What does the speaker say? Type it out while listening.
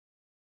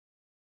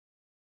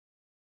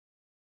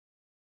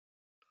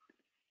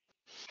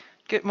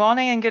Good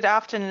morning and good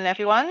afternoon,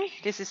 everyone.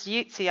 This is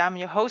Yitzi. I'm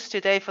your host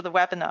today for the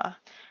webinar.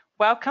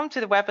 Welcome to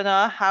the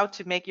webinar, How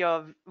to Make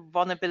Your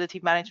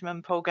Vulnerability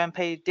Management Program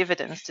Pay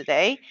Dividends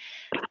today.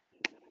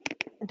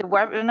 The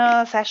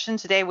webinar session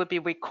today will be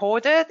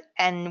recorded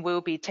and we'll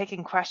be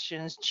taking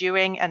questions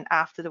during and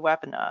after the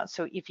webinar.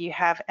 So if you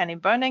have any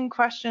burning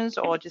questions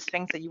or just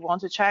things that you want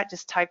to chat,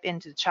 just type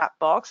into the chat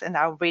box and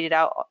I'll read it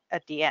out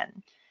at the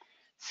end.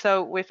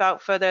 So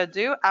without further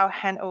ado, I'll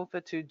hand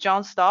over to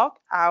John Stock,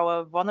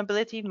 our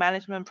Vulnerability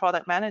Management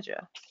Product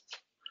Manager.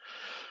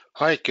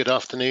 Hi, good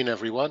afternoon,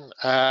 everyone.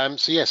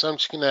 So yes, I'm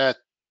just going to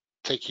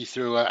take you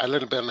through a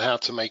little bit on how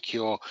to make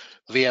your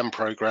VM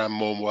program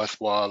more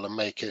worthwhile and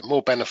make it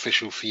more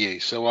beneficial for you.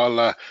 So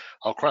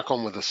I'll crack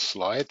on with the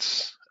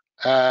slides.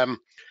 So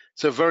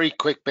a very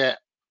quick bit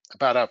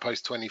about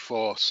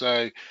Outpost24.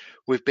 So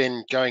we've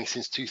been going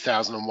since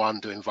 2001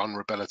 doing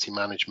vulnerability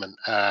management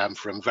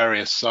from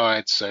various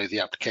sides. So the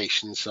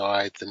application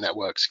side, the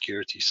network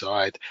security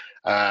side,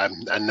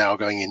 and now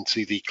going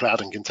into the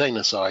cloud and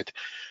container side.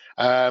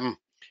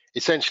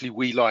 Essentially,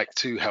 we like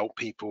to help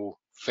people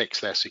fix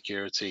their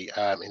security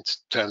in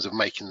terms of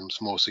making them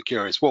more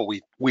secure. It's what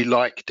we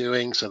like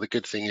doing. So the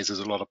good thing is there's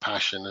a lot of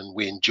passion and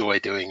we enjoy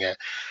doing it.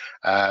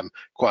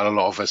 Quite a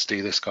lot of us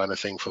do this kind of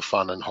thing for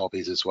fun and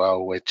hobbies as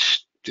well,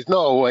 which is not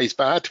always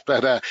bad,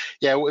 but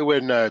yeah,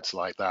 we're nerds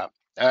like that.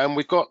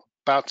 We've got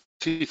about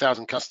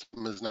 2,000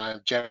 customers now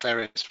in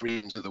various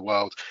regions of the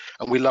world,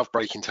 and we love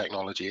breaking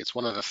technology. It's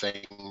one of the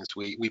things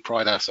we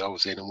pride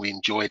ourselves in and we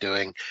enjoy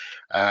doing.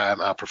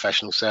 Our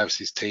professional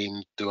services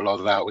team do a lot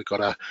of that. We've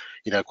got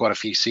quite a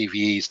few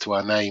CVEs to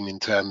our name in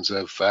terms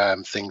of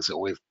things that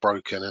we've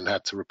broken and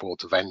had to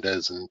report to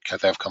vendors, and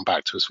they've come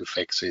back to us with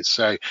fixes.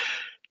 So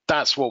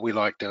that's what we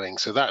like doing.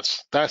 So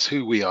that's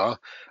who we are.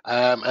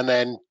 And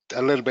then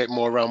a little bit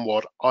more around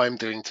what I'm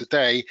doing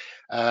today.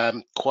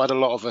 Quite a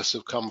lot of us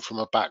have come from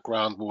a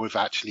background where we've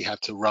actually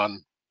had to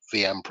run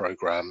VM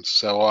programs.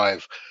 So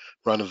I've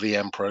run a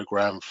VM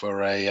program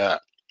for a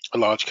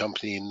large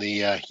company in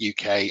the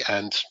UK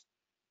and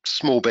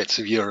small bits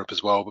of Europe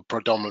as well, but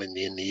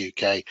predominantly in the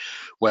UK,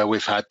 where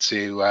we've had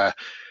to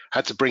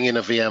bring in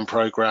a VM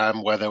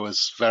program where there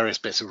was various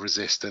bits of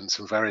resistance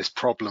and various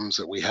problems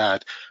that we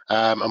had.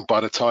 And by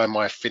the time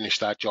I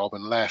finished that job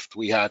and left,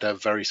 we had a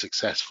very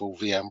successful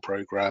VM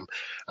program.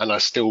 And I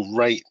still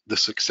rate the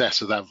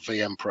success of that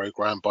VM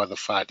program by the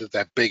fact that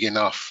they're big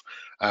enough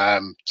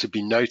to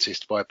be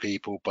noticed by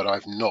people, but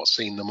I've not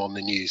seen them on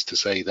the news to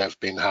say they've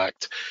been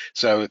hacked.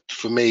 So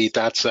for me,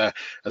 that's a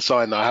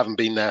sign that I haven't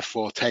been there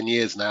for 10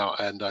 years now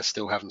and I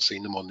still haven't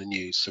seen them on the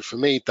news. So for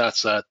me,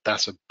 that's a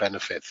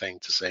benefit thing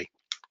to see.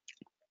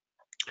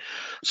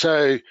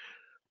 So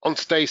on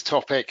today's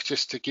topic,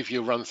 just to give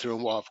you a run through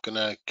on what I'm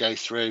going to go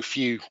through, a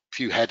few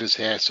headers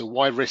here. So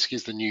why risk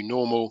is the new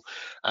normal,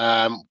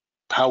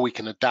 how we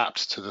can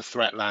adapt to the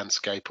threat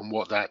landscape and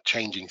what that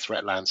changing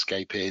threat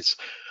landscape is,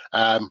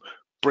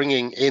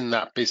 bringing in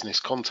that business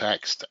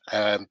context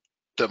that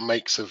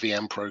makes a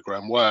VM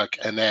program work,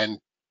 and then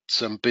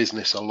some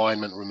business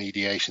alignment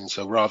remediation.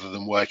 So rather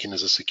than working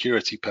as a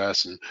security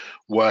person,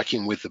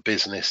 working with the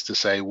business to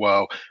say,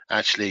 well,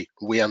 actually,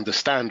 we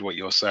understand what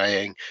you're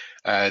saying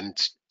and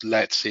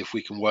let's see if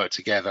we can work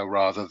together,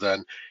 rather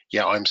than,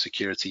 yeah, I'm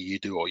security, you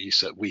do what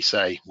we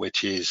say,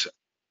 which is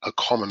a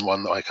common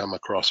one that I come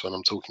across when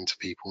I'm talking to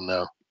people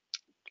now.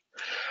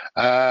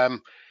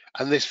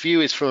 And this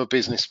view is from a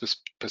business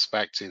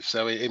perspective.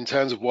 So in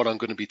terms of what I'm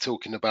going to be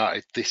talking about,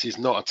 this is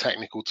not a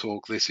technical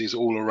talk. This is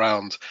all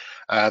around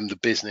the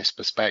business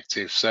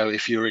perspective. So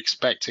if you're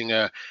expecting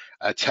a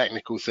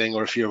technical thing,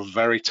 or if you're a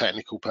very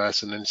technical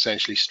person, then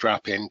essentially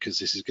strap in, because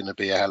this is going to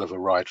be a hell of a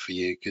ride for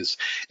you, because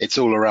it's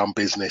all around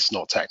business,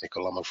 not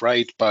technical, I'm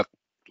afraid. But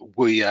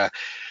we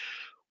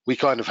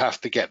kind of have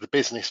to get the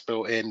business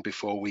built in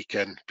before we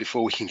can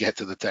get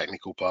to the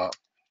technical part.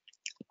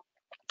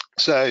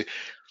 So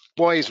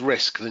why is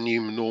risk the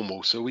new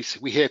normal? So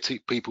we hear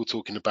people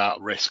talking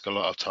about risk a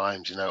lot of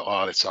times,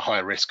 oh, it's a high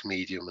risk,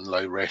 medium and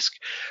low risk.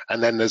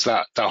 And then there's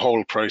that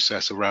whole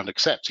process around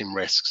accepting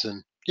risks.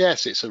 And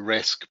yes, it's a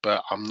risk,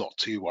 but I'm not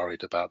too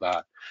worried about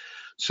that.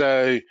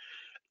 So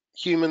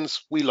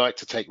humans, we like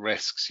to take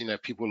risks.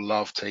 People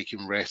love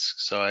taking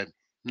risks. I'm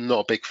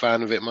not a big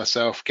fan of it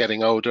myself.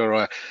 Getting older,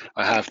 I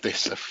have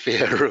this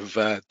fear of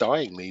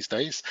dying these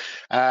days.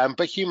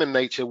 But human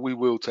nature, we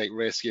will take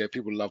risks.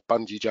 People love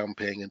bungee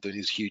jumping and doing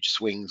these huge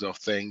swings off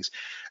things,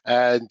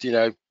 and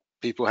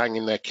people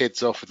hanging their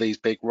kids off of these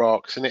big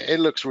rocks, and it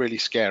looks really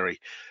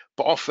scary.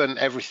 But often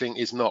everything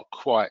is not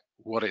quite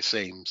what it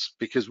seems,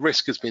 because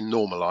risk has been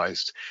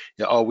normalized.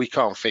 Oh, we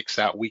can't fix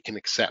that. We can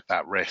accept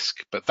that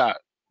risk, but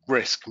that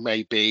risk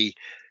may be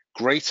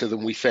greater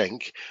than we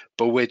think,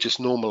 but we're just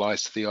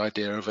normalized to the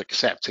idea of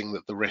accepting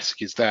that the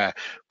risk is there,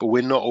 but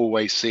we're not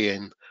always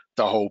seeing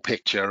the whole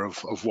picture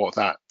of what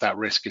that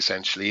risk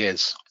essentially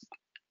is.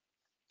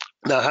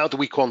 Now, how do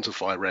we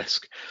quantify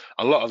risk?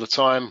 A lot of the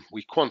time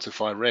we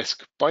quantify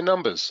risk by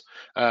numbers.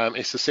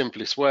 It's the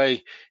simplest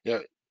way.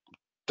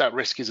 that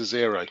risk is a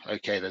 0.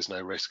 Okay, there's no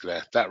risk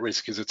there. That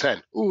risk is a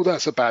 10. Oh,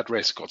 that's a bad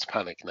risk. Got to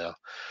panic now.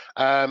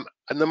 And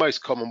the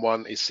most common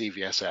one is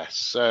CVSS.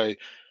 So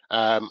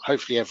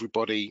hopefully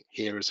everybody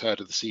here has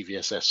heard of the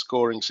CVSS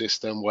scoring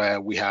system,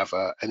 where we have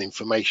an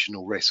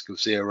informational risk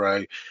of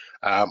 0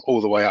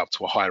 all the way up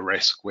to a high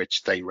risk,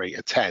 which they rate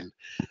a 10.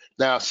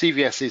 Now,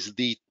 CVS is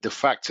the de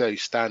facto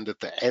standard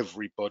that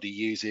everybody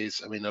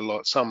uses. I mean,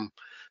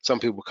 some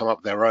people come up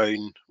with their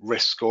own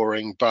risk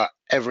scoring, but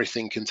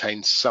everything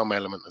contains some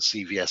element of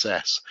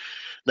CVSS.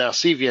 Now,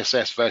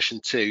 CVSS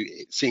version 2,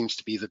 it seems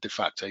to be the de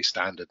facto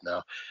standard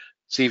now.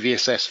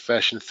 CVSS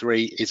version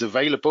 3 is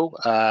available.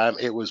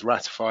 It was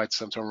ratified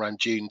sometime around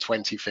June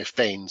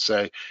 2015.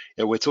 So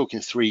we're talking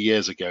 3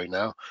 years ago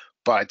now,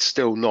 but it's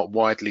still not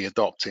widely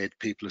adopted.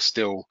 People are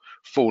still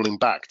falling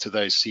back to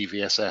those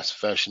CVSS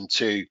version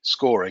 2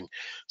 scoring.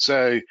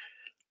 So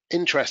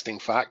interesting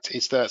fact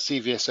is that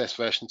CVSS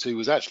version 2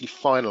 was actually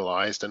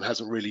finalized and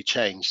hasn't really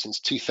changed since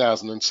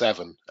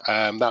 2007.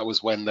 That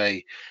was when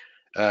they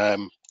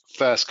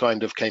first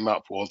kind of came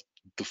up with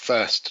the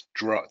first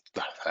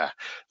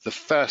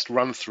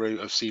run through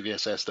of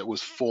CVSS that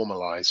was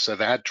formalized. So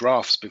they had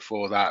drafts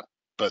before that,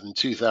 but in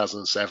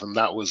 2007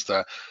 that was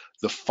the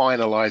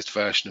finalized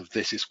version of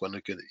this is when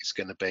it's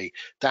going to be.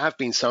 There have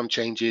been some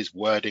changes,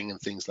 wording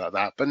and things like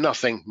that, but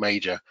nothing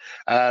major.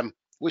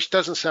 Which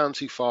doesn't sound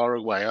too far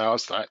away. I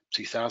was like,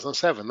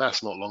 2007,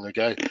 that's not long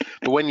ago.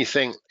 But when you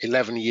think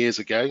 11 years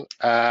ago,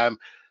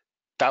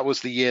 that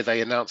was the year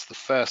they announced the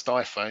first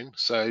iPhone.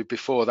 So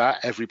before that,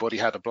 everybody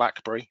had a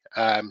BlackBerry.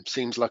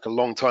 Seems like a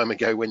long time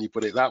ago when you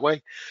put it that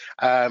way.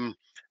 The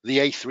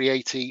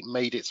A380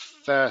 made its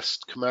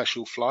first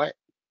commercial flight.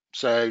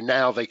 So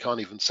now they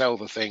can't even sell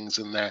the things,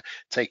 and they're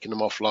taking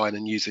them offline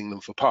and using them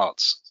for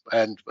parts.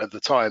 And at the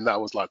time, that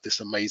was like this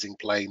amazing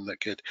plane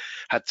that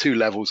had 2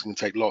 levels and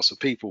can take lots of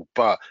people.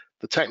 But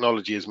the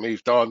technology has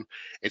moved on.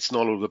 It's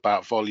not all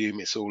about volume.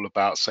 It's all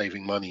about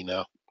saving money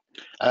now.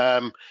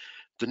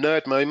 The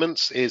nerd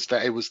moments is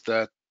that it was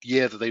the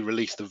year that they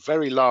released the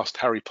very last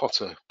Harry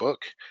Potter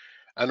book,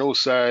 and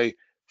also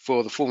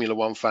for the Formula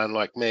One fan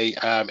like me,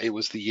 it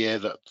was the year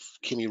that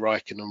Kimi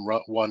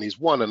Räikkönen won his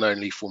one and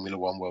only Formula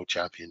One World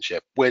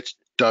Championship, which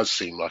does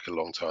seem like a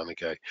long time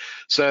ago.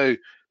 So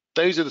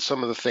those are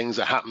some of the things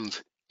that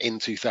happened in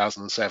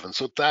 2007.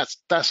 So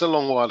that's a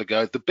long while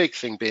ago. The big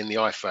thing being the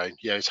iPhone.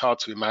 It's hard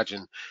to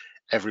imagine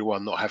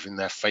everyone not having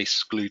their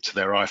face glued to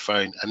their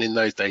iPhone. And in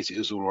those days, it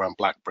was all around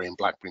BlackBerry, and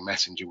BlackBerry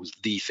Messenger was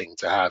the thing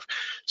to have.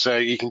 So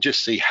you can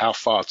just see how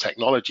far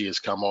technology has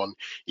come on,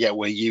 yet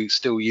we're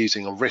still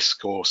using a risk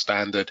score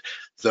standard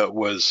that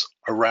was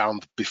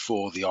around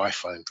before the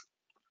iPhone.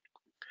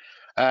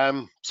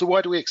 So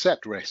why do we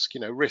accept risk?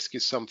 Risk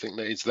is something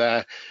that is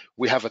there.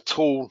 We have a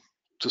tool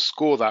to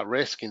score that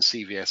risk in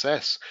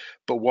CVSS,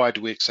 but why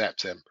do we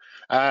accept them?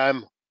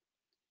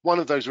 One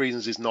of those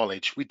reasons is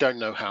knowledge. We don't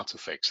know how to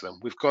fix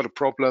them. We've got a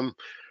problem.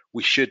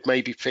 We should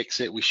maybe fix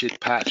it. We should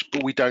patch,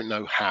 but we don't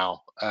know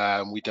how.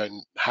 We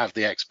don't have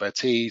the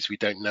expertise. We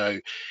don't know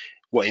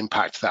what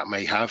impact that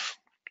may have.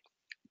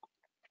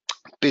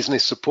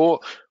 Business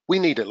support, we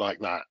need it like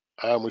that.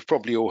 We've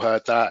probably all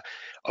heard that.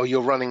 Oh,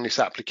 you're running this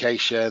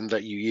application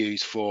that you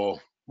use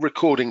for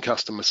recording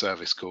customer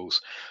service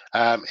calls.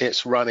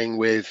 It's running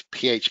with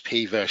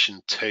PHP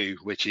version 2,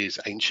 which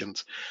is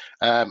ancient.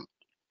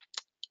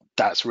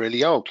 That's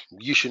really old.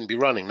 You shouldn't be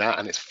running that,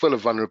 and it's full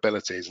of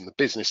vulnerabilities. And the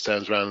business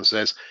turns around and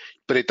says,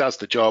 but it does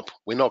the job.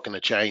 We're not going to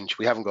change.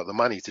 We haven't got the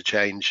money to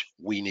change.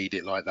 We need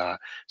it like that.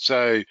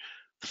 So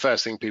the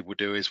first thing people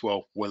do is,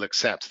 well, we'll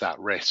accept that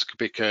risk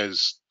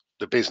because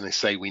the business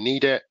say we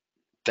need it,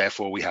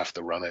 therefore we have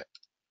to run it.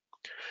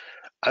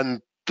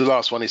 And the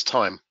last one is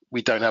time.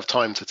 We don't have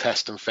time to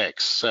test and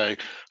fix. So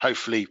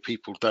hopefully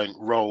people don't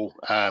roll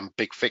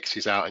big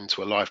fixes out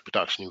into a live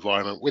production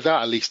environment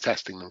without at least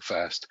testing them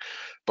first.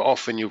 But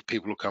often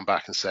people will come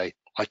back and say,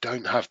 I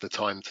don't have the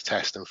time to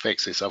test and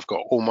fix this. I've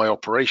got all my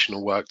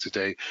operational work to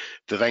do,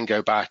 to then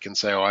go back and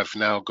say, oh, I've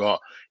now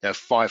got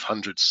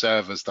 500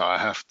 servers that I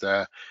have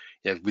to,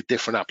 with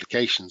different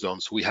applications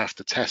on. So we have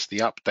to test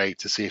the update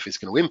to see if it's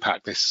going to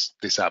impact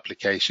this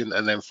application,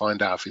 and then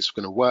find out if it's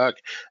going to work.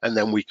 And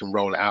then we can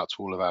roll it out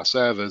to all of our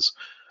servers.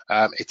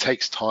 It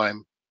takes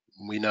time.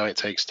 We know it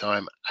takes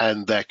time,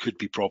 and there could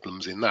be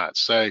problems in that.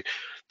 So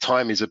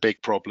time is a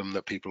big problem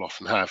that people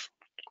often have.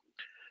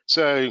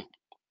 So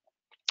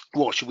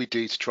what should we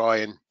do to try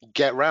and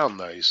get around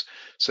those?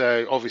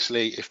 So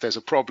obviously, if there's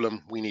a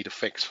problem, we need a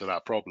fix for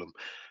that problem.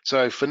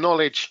 So for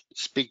knowledge,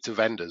 speak to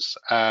vendors.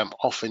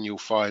 Often you'll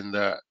find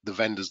that the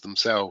vendors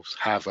themselves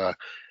have a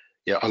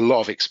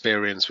lot of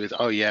experience with,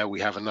 oh yeah, we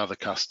have another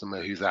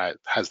customer who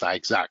has that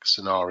exact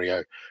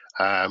scenario.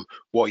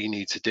 What you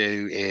need to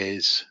do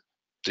is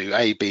do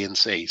A, B, and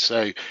C. So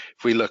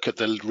if we look at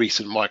the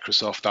recent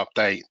Microsoft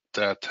update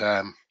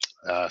that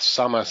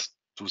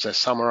was their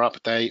summer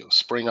update or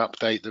spring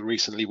update that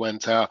recently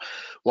went out.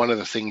 One of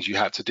the things you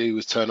had to do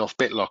was turn off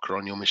BitLocker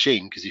on your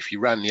machine, because if you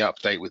ran the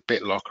update with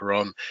BitLocker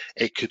on,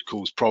 it could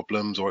cause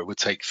problems, or it would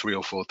take 3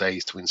 or 4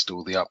 days to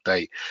install the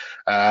update.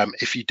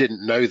 If you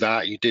didn't know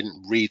that, you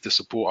didn't read the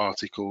support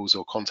articles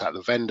or contact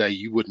the vendor,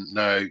 you wouldn't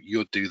know.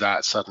 You'd do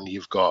that. Suddenly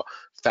you've got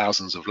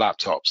thousands of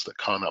laptops that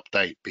can't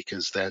update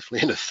because they're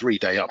in a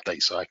 3-day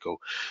update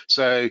cycle.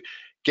 So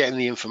getting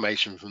the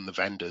information from the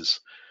vendors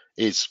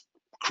is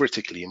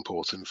critically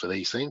important for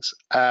these things.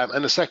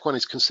 And the second one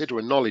is consider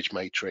a knowledge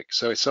matrix.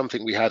 So it's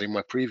something we had in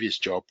my previous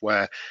job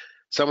where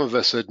some of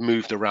us had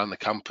moved around the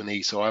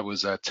company. So I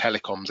was a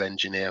telecoms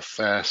engineer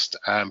first.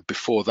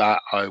 Before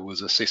that, I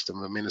was a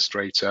system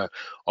administrator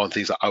on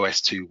things like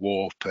OS2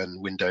 Warp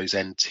and Windows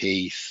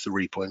NT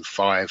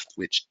 3.5,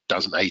 which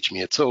doesn't age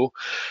me at all.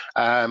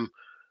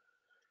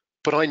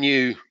 But I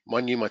knew my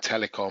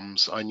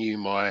telecoms, I knew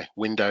my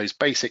Windows,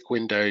 basic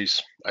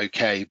Windows,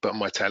 okay, but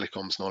my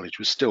telecoms knowledge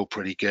was still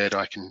pretty good.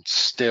 I can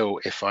still,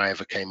 if I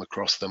ever came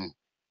across them,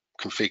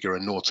 configure a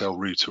Nortel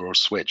router or a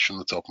switch from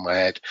the top of my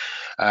head.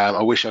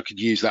 I wish I could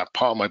use that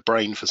part of my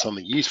brain for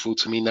something useful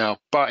to me now,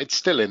 but it's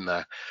still in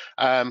there.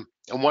 And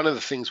one of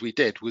the things we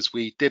did was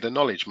we did a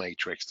knowledge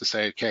matrix to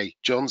say, okay,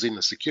 John's in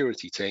the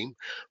security team,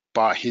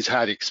 but he's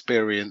had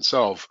experience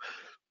of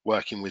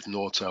working with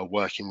Nortel,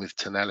 working with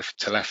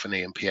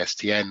telephony and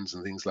PSTNs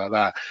and things like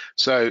that.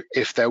 So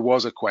if there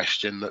was a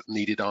question that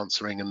needed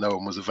answering and no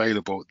one was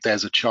available,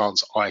 there's a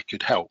chance I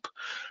could help.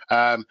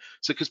 So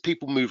because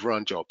people move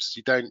around jobs,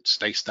 you don't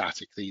stay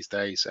static these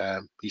days.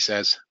 He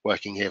says,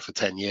 working here for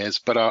 10 years,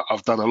 but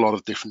I've done a lot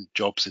of different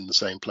jobs in the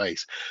same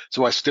place.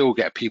 So I still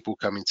get people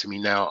coming to me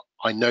now.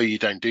 I know you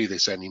don't do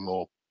this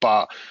anymore,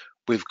 but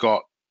we've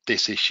got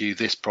this issue,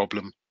 this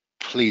problem.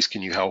 Please,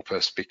 can you help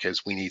us?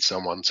 Because we need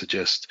someone to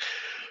just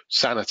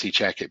sanity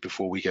check it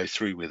before we go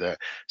through with it.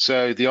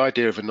 So the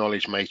idea of a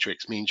knowledge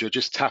matrix means you're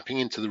just tapping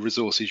into the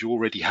resources you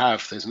already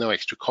have. There's no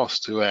extra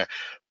cost to it,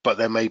 but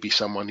there may be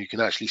someone who can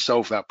actually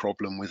solve that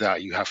problem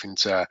without you having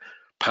to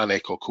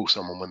panic or call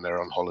someone when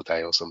they're on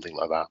holiday or something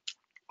like that.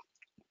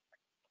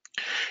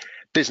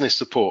 Business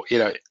support,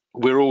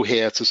 we're all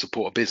here to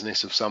support a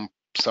business of some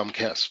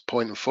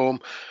point and form.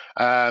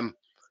 The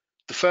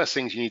first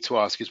things you need to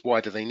ask is,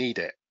 why do they need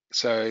it?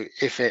 So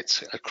if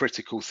it's a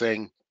critical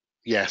thing,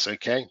 yes,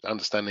 okay,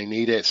 understand they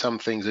need it. Some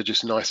things are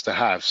just nice to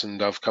have,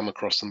 and I've come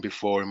across them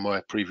before in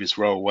my previous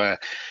role where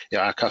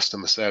our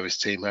customer service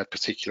team had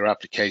particular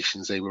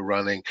applications they were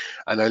running,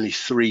 and only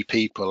 3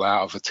 people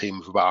out of a team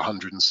of about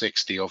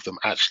 160 of them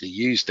actually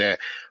used it.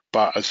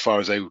 But as far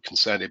as they were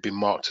concerned, it'd been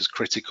marked as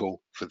critical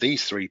for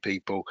these 3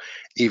 people,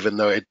 even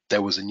though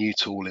there was a new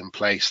tool in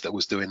place that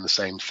was doing the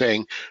same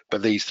thing.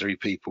 But these 3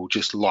 people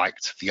just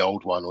liked the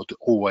old one, or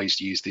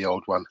always used the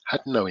old one, had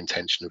no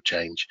intention of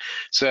change.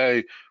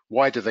 So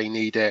why do they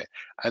need it?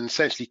 And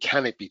essentially,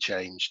 can it be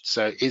changed?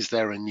 So is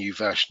there a new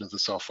version of the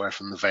software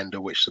from the vendor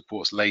which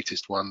supports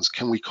latest ones?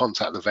 Can we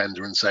contact the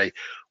vendor and say,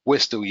 we're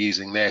still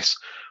using this,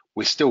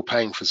 we're still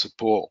paying for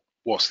support,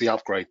 what's the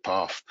upgrade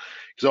path?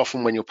 Because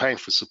often when you're paying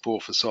for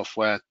support for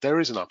software, there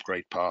is an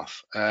upgrade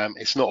path.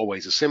 It's not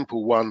always a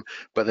simple one,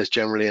 but there's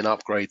generally an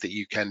upgrade that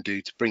you can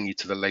do to bring you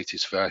to the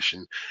latest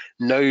version.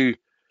 No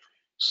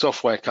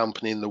software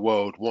company in the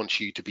world wants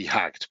you to be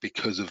hacked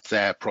because of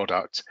their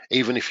product.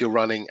 Even if you're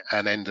running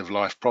an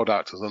end-of-life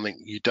product or something,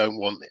 you don't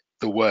want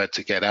the word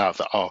to get out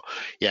that, oh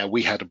yeah,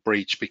 we had a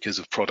breach because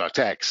of product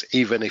X.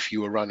 Even if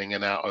you were running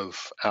an out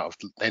of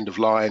end of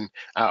line,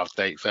 out of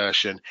date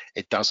version,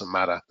 it doesn't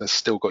matter. There's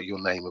still got your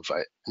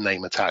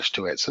name attached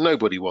to it. So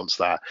nobody wants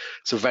that.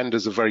 So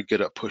vendors are very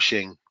good at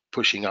pushing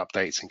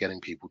updates and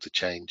getting people to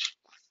change.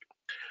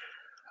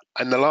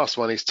 And the last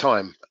one is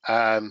time.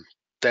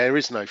 There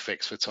is no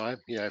fix for time.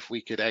 If we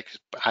could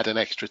add an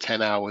extra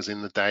 10 hours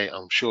in the day,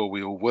 I'm sure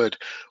we all would,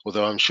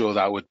 although I'm sure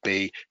that would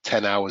be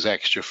 10 hours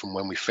extra from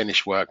when we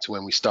finish work to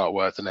when we start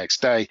work the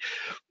next day.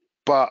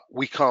 But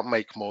we can't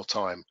make more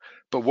time.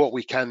 But what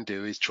we can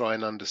do is try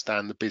and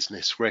understand the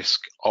business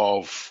risk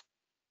of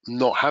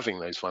not having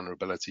those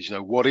vulnerabilities.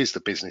 What is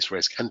the business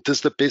risk, and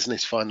does the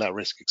business find that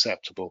risk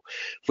acceptable?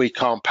 If we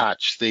can't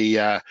patch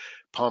the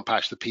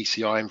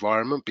PCI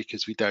environment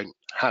because we don't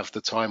have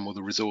the time or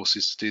the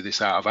resources to do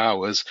this out of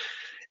hours,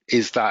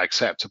 is that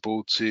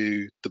acceptable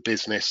to the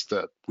business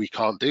that we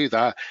can't do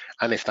that?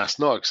 And if that's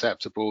not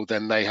acceptable,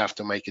 then they have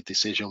to make a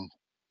decision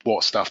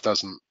what stuff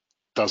doesn't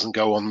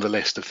go on the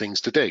list of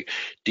things to do.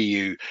 Do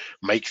you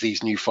make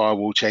these new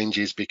firewall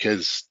changes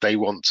because they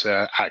want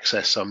to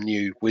access some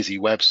new WYSI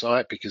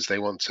website, because they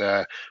want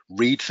to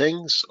read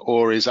things,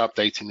 or is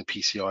updating the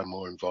PCI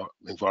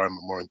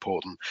environment more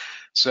important?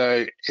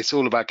 So it's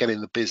all about getting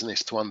the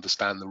business to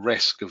understand the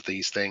risk of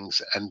these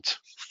things and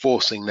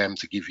forcing them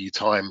to give you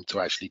time to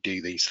actually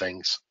do these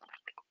things.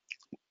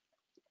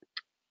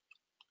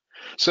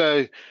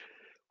 So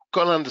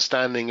got an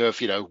understanding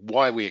of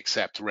why we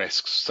accept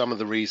risks, some of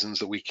the reasons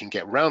that we can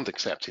get around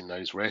accepting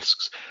those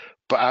risks,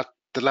 but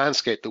the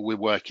landscape that we're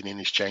working in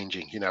is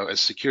changing.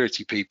 As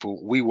security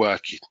people, we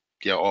work,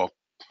 or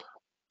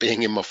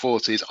being in my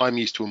 40s, I'm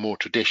used to a more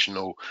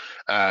traditional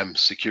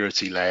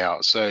security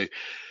layout. So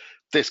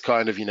this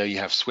kind of, you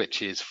have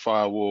switches,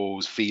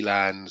 firewalls,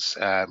 VLANs,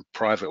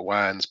 private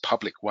WANs,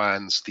 public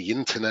WANs, the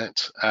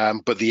internet.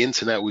 But the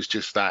internet was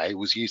just that. It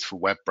was used for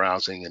web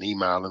browsing and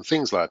email and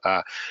things like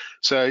that.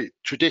 So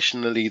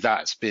traditionally,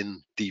 that's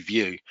been the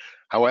view.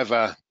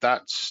 However,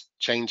 that's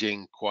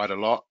changing quite a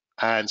lot.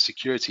 And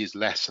security is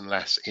less and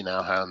less in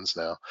our hands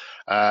now.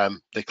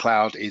 The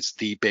cloud is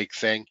the big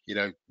thing.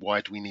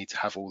 Why do we need to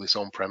have all this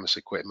on-premise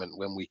equipment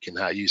when we can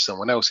use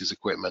someone else's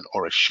equipment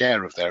or a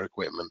share of their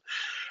equipment?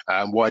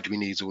 Why do we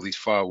need all these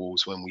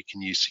firewalls when we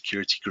can use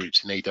security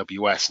groups in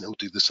AWS and it'll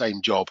do the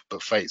same job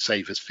but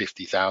save us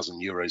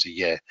 50,000 euros a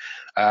year?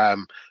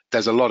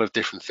 There's a lot of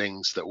different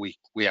things that we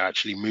are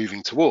actually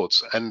moving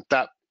towards, and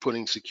that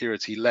putting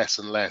security less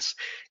and less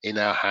in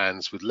our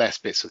hands with less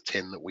bits of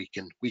tin that we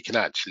can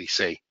actually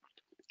see.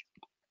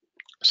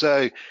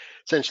 So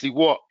essentially,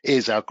 what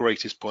is our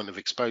greatest point of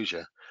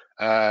exposure?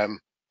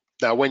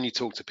 Now, when you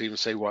talk to people and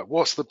say, right,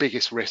 what's the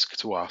biggest risk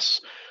to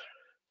us?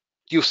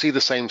 You'll see the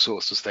same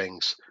sorts of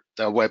things.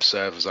 Our web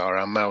servers are,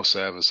 our mail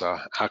servers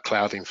are, our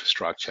cloud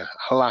infrastructure,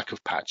 a lack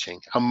of patching,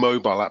 our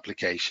mobile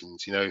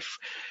applications. If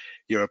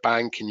you're a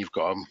bank and you've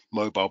got a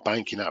mobile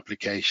banking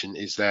application,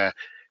 it's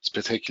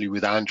particularly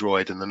with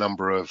Android and the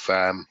number of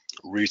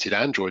rooted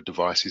Android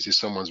devices, if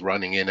someone's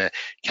running in it,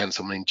 can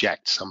someone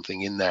inject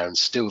something in there and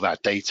steal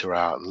that data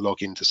out and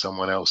log into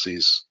someone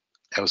else's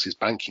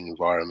banking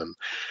environment?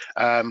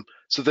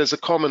 So there's a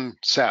common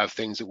set of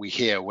things that we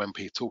hear when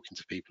talking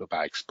to people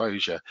about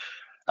exposure.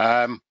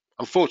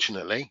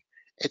 Unfortunately,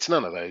 it's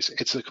none of those.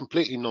 It's a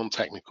completely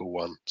non-technical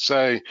one.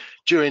 So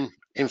during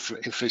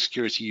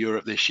InfoSecurity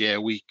Europe this year,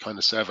 we kind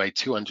of surveyed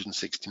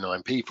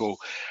 269 people,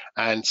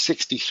 and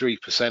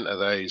 63% of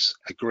those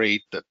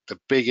agreed that the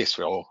biggest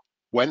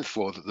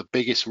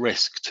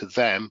risk to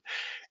them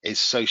is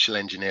social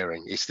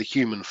engineering. It's the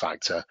human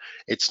factor.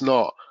 It's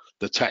not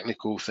the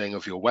technical thing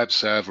of your web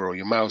server or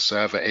your mail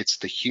server. It's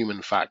the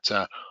human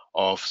factor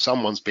of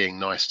someone's being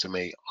nice to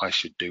me, I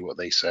should do what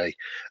they say.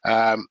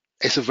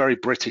 It's a very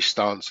British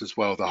stance as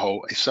well. The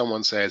whole, if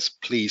someone says,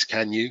 please,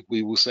 can you,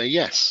 we will say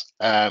yes.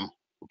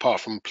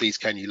 Apart from please,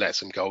 can you let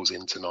some goals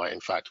in tonight?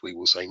 In fact, we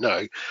will say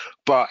no.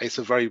 But it's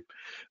a very,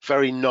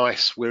 very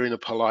nice, we're in a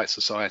polite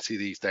society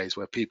these days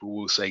where people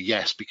will say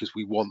yes because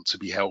we want to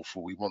be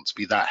helpful. We want to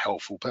be that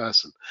helpful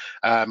person.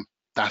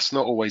 That's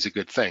not always a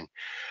good thing.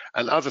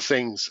 And other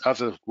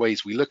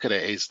ways we look at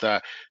it is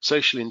that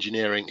social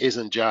engineering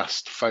isn't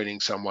just phoning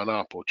someone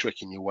up or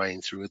tricking your way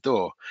in through a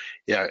door.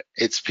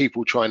 It's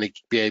people trying to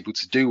be able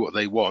to do what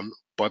they want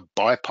by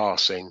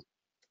bypassing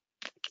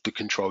the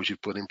controls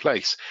you've put in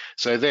place.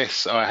 So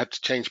I had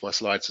to change my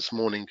slides this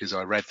morning because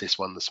I read this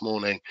one this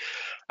morning.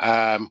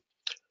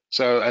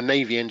 So a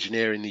Navy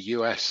engineer in the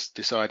US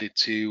decided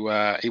he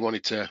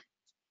wanted to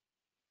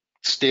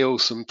steal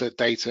some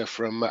data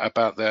from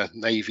about the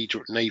Navy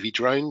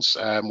drones,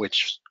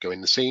 which go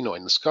in the sea, not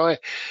in the sky.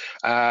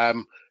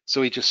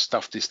 So he just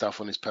stuffed his stuff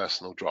on his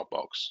personal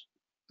Dropbox.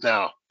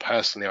 Now,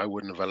 personally, I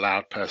wouldn't have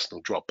allowed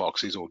personal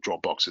Dropboxes or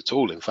Dropbox at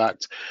all, in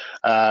fact,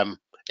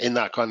 in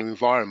that kind of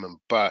environment.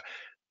 But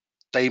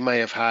they may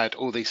have had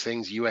all these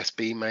things.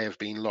 USB may have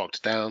been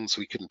locked down,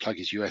 so he couldn't plug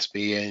his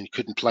USB in. He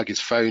couldn't plug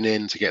his phone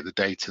in to get the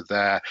data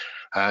there.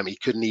 He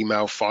couldn't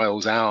email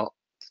files out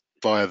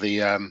via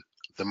the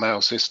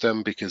mail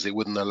system because it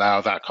wouldn't allow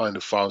that kind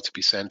of file to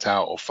be sent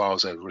out, or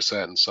files over a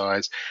certain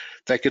size.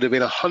 There could have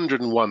been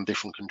 101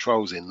 different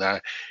controls in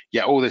there,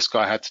 yet all this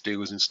guy had to do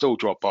was install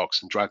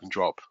Dropbox and drag and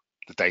drop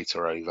the data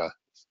over.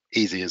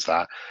 Easy as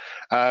that.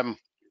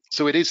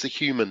 So it is the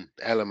human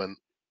element,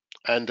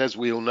 and as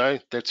we all know,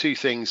 there are two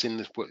things in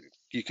this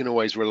you can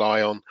always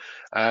rely on,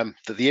 that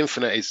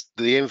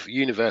the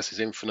universe is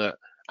infinite,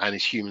 and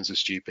as humans are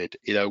stupid.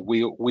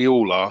 We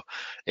all are.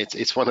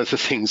 It's one of the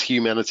things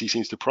humanity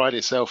seems to pride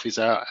itself is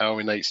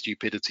our innate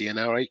stupidity and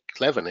our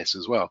cleverness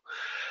as well.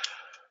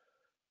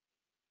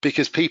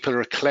 Because people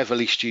are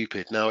cleverly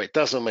stupid. Now, it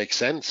doesn't make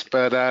sense,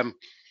 but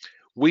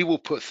we will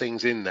put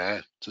things in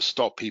there to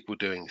stop people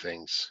doing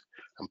things,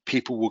 and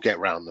people will get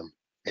around them.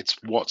 It's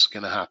what's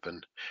going to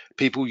happen.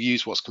 People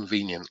use what's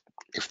convenient.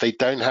 If they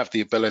don't have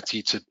the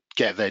ability to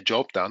get their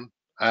job done,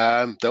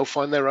 they'll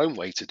find their own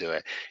way to do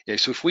it.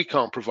 So if we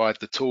can't provide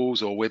the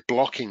tools, or we're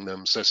blocking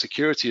them, so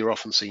security are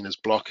often seen as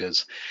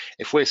blockers.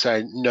 If we're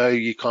saying, no,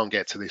 you can't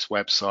get to this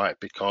website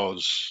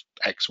because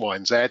X, Y,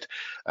 and Z,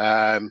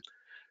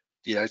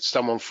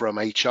 someone from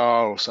HR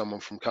or someone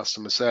from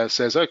customer service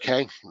says,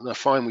 okay, no,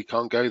 fine, we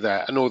can't go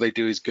there. And all they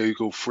do is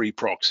Google free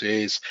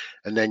proxies,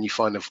 and then you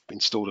find they've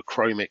installed a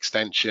Chrome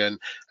extension,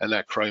 and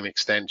that Chrome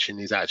extension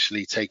is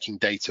actually taking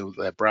data that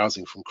they're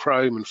browsing from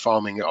Chrome and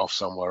farming it off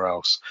somewhere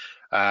else.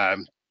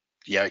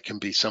 It can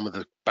be some of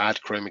the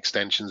bad Chrome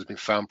extensions have been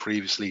found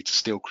previously to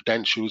steal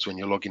credentials when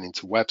you're logging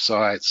into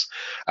websites.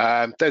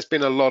 There's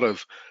been a lot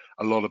of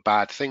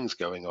bad things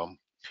going on.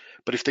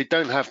 But if they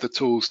don't have the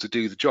tools to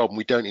do the job, and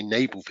we don't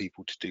enable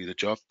people to do the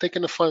job, they're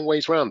going to find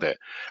ways around it.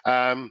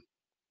 And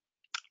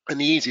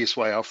the easiest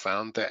way I've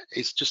found that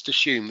is just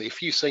assume that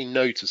if you say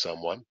no to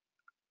someone,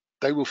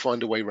 they will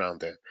find a way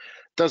around it.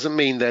 Doesn't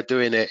mean they're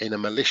doing it in a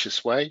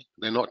malicious way.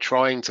 They're not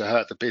trying to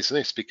hurt the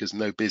business, because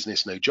no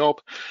business, no job.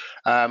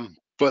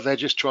 But they're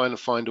just trying to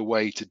find a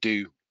way to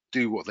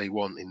do what they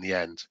want in the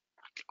end.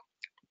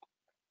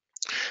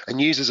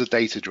 And users are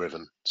data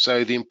driven.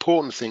 So the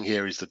important thing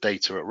here is the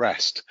data at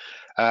rest.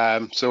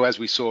 So as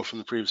we saw from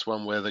the previous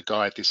one, where the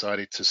guy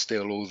decided to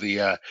steal all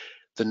the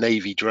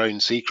Navy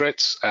drone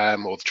secrets,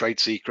 or the trade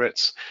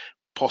secrets,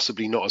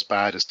 possibly not as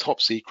bad as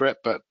top secret,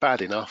 but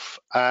bad enough.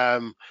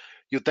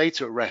 Your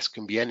data at rest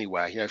can be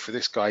anywhere. You know, for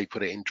this guy, he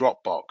put it in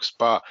Dropbox,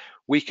 but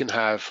we can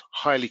have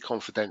highly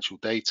confidential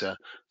data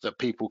that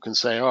people can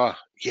say, oh,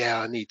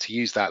 yeah, I need to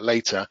use that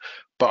later,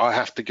 but I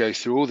have to go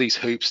through all these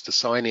hoops to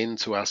sign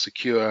into our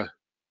secure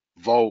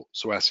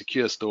vaults or our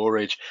secure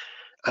storage,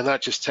 and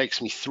that just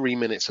takes me 3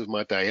 minutes of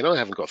my day, and I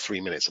haven't got 3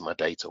 minutes of my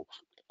day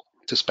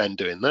to spend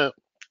doing that.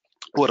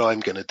 What I'm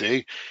going to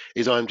do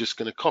is I'm just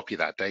going to copy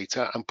that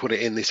data and put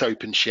it in this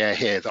open share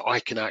here that I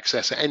can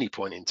access at any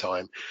point in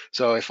time.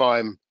 So if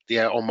I'm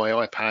on my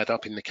iPad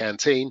up in the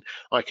canteen,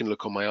 I can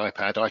look on my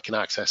iPad, I can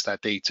access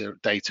that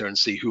data and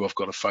see who I've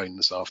got to phone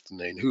this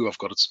afternoon, who I've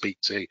got to speak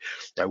to,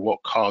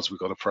 what cards we've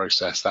got to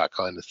process, that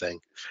kind of thing.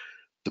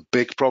 The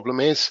big problem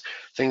is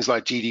things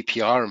like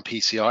GDPR and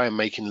PCI are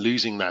making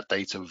losing that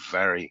data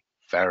very,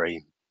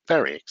 very,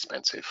 very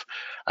expensive.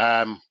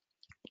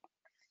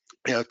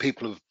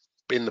 People have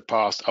in the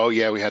past, oh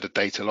yeah, we had a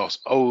data loss.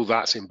 Oh,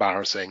 that's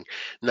embarrassing.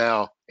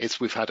 Now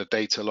we've had a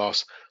data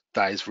loss.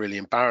 That is really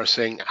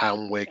embarrassing,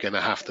 and we're going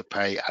to have to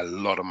pay a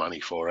lot of money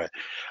for it,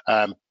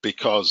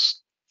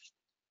 because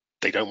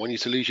they don't want you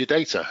to lose your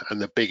data.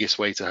 And the biggest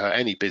way to hurt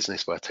any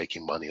business by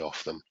taking money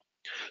off them.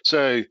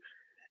 So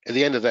at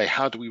the end of the day,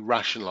 how do we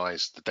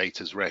rationalize the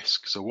data's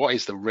risk? So what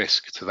is the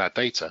risk to that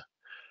data?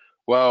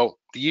 Well,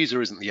 the user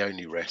isn't the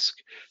only risk.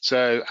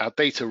 So our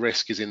data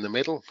risk is in the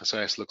middle. So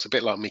this looks a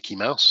bit like Mickey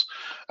Mouse.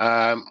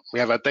 We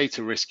have our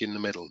data risk in the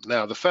middle.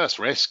 Now, the first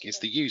risk is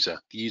the user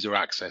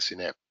accessing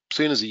it. As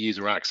soon as the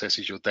user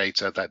accesses your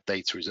data, that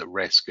data is at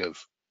risk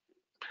of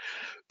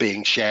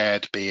being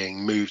shared,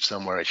 being moved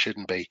somewhere it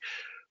shouldn't be.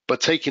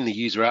 But taking the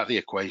user out of the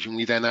equation,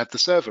 we then add the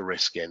server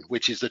risk in,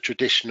 which is the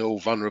traditional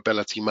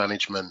vulnerability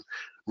management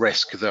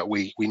risk that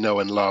we know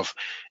and love,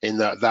 in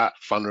that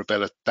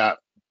vulnerability,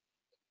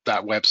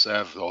 that web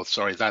server, or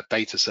sorry, that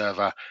data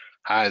server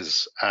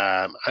has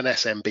an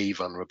SMB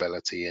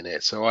vulnerability in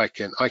it. So I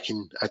can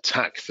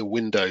attack the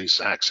Windows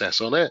access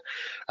on it,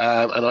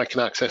 and I can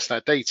access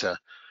that data.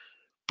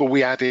 But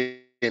we add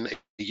in a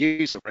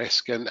user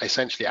risk, and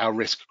essentially our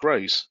risk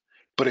grows.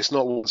 But it's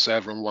not one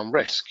server and one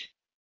risk.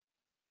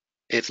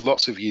 It's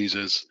lots of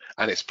users,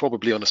 and it's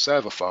probably on a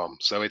server farm.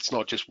 So it's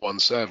not just one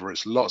server,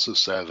 it's lots of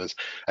servers.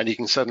 And you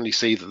can suddenly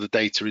see that the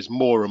data is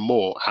more and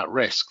more at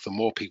risk. The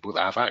more people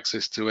that have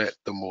access to it,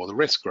 the more the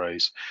risk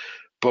grows.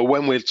 But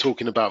when we're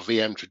talking about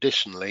VM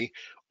traditionally,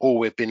 all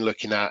we've been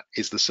looking at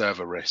is the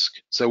server risk.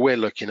 So we're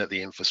looking at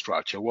the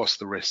infrastructure. What's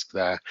the risk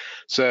there?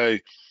 So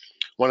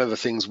one of the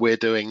things we're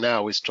doing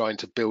now is trying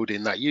to build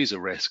in that user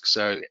risk.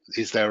 So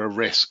is there a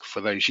risk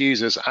for those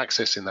users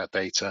accessing that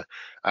data?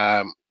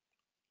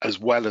 As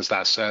well as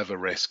that server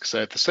risk.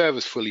 So if the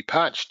server's fully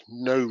patched,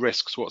 no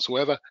risks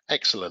whatsoever,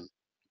 excellent.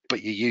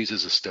 But your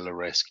users are still a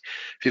risk.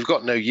 If you've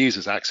got no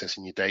users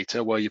accessing your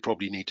data, well, you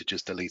probably need to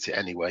just delete it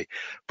anyway.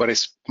 But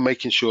it's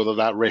making sure that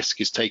that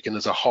risk is taken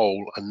as a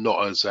whole and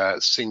not as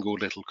single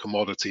little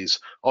commodities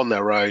on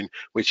their own,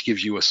 which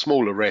gives you a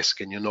smaller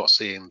risk and you're not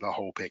seeing the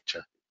whole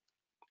picture.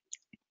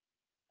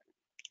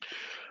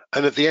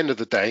 And at the end of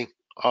the day,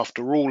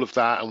 after all of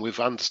that, and we've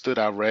understood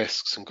our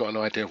risks and got an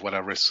idea of what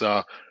our risks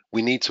are,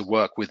 we need to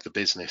work with the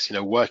business.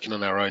 Working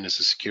on our own as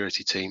a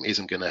security team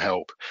isn't going to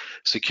help.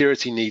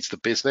 Security needs the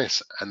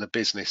business, and the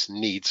business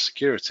needs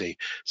security.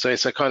 So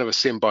it's a kind of a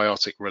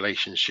symbiotic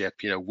relationship.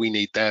 We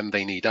need them,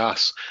 they need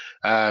us.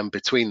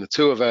 Between the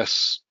two of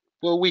us,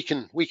 well, we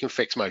can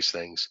fix most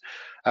things.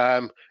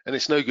 And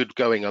it's no good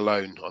going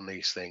alone on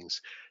these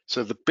things.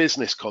 So the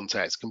business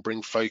context can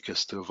bring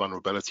focus to a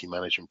vulnerability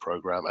management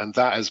program. And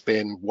that has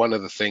been one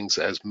of the things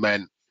that has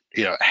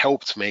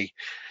helped me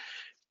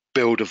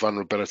build a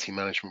vulnerability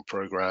management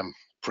program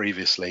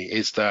previously,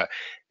 is that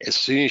as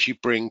soon as you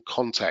bring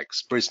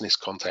business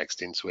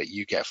context into it,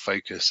 you get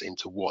focus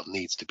into what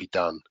needs to be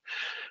done.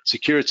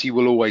 Security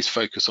will always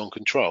focus on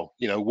control.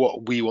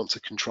 What we want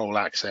to control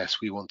access,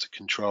 we want to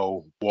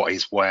control what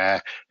is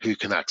where, who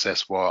can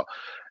access what.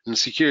 And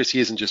security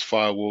isn't just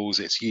firewalls,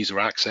 it's user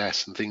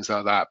access and things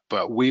like that.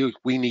 But we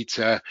need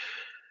to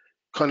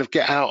kind of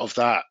get out of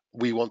that.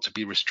 We want to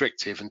be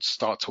restrictive and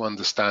start to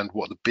understand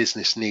what the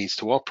business needs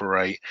to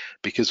operate,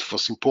 because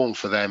what's important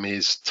for them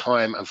is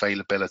time,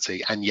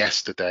 availability, and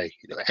yesterday.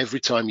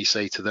 Every time you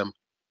say to them,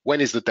 when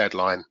is the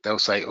deadline? They'll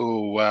say,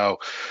 oh, well,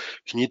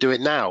 can you do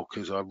it now?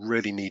 Because I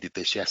really needed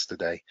this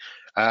yesterday.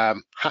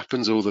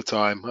 Happens all the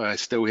time. I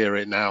still hear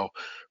it now.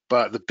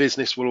 But the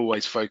business will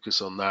always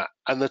focus on that.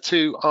 And the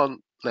two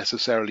aren't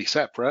necessarily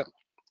separate.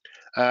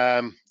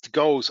 The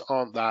goals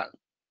aren't that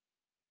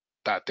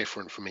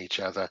different from each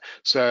other.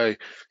 So,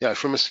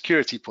 from a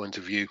security point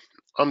of view,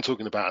 I'm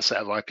talking about a set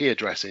of IP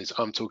addresses.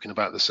 I'm talking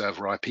about the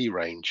server IP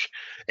range.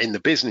 In the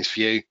business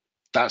view,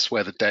 that's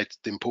where the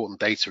important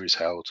data is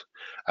held.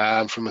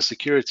 From a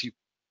security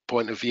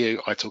point of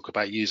view, I talk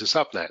about user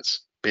subnets.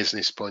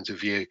 Business point of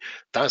view,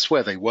 that's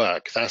where they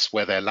work. That's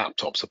where their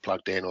laptops are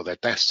plugged in or their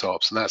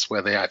desktops, and that's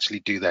where they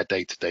actually do their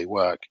day-to-day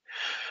work.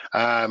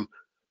 From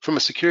a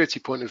security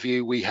point of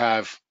view, we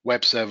have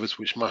web servers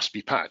which must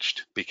be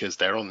patched because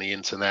they're on the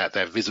internet,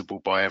 they're visible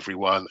by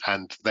everyone,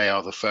 and they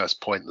are the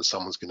first point that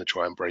someone's going to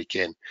try and break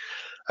in.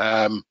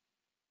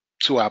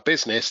 To our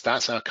business,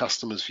 that's our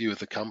customer's view of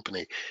the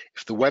company.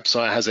 If the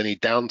website has any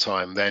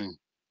downtime, then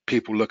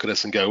people look at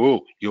us and go,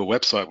 oh, your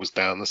website was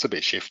down. That's a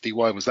bit shifty.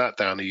 Why was that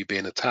down? Are you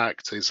being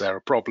attacked? Is there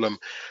a problem?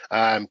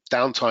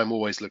 Downtime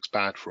always looks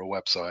bad for a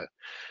website.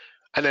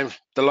 And then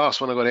the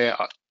last one I got here,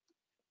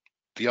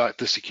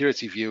 the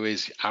security view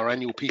is our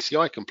annual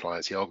PCI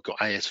compliance. Yeah, we've got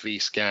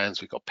ASV scans,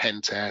 we've got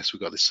pen tests,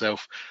 we've got the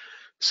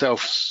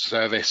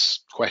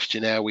self-service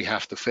questionnaire we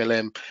have to fill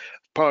in. As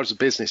far as the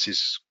business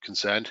is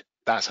concerned,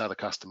 that's how the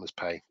customers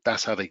pay.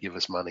 That's how they give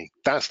us money.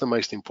 That's the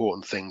most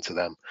important thing to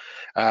them.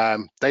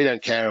 They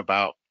don't care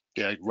about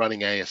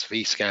running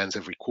ASV scans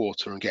every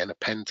quarter and getting a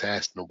pen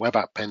test and a web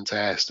app pen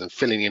test and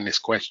filling in this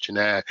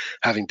questionnaire,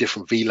 having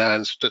different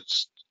VLANs.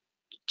 That's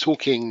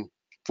talking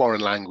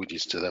foreign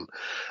languages to them.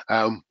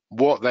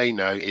 What they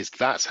know is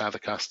that's how the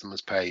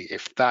customers pay.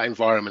 If that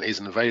environment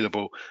isn't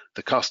available,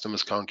 the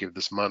customers can't give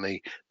us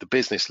money, the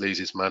business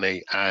loses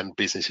money, and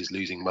businesses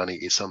losing money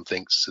is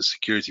something as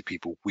security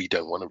people we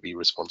don't want to be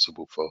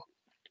responsible for.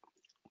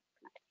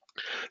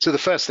 So the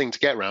first thing to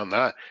get around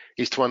that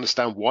is to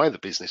understand why the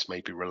business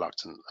may be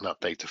reluctant an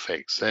update to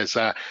fix. There's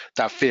that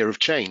fear of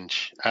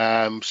change.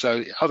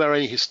 So are there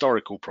any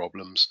historical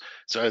problems?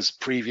 So has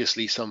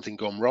previously something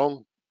gone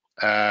wrong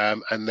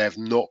and they've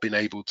not been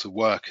able to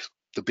work?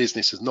 The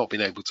business has not been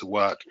able to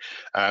work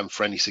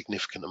for any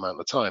significant amount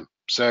of time.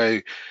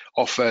 So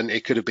often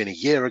it could have been a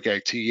year ago,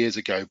 2 years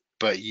ago,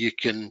 but you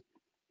can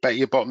bet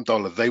your bottom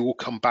dollar they will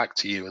come back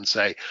to you and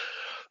say,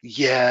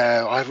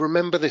 yeah, I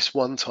remember this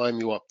one time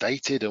you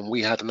updated and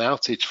we had an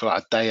outage for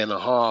like a day and a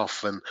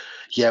half, and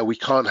yeah, we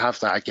can't have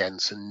that again.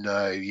 So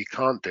no, you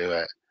can't do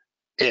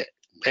it.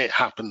 It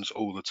happens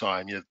all the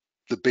time.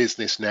 The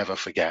business never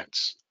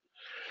forgets.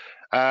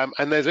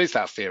 And there is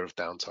that fear of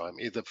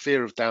downtime. The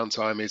fear of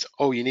downtime is,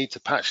 oh, you need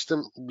to patch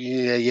them.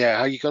 Yeah.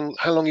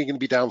 How long are you going to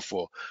be down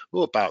for?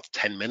 Well, about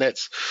 10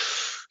 minutes.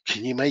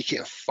 Can you make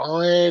it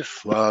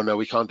 5? Well, no,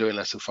 we can't do it in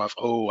less than 5.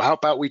 Oh, how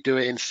about we do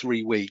it in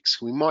 3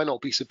 weeks? We might not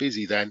be so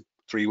busy then.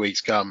 3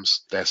 weeks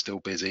comes, they're still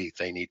busy.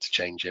 They need to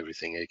change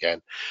everything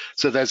again.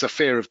 So there's a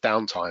fear of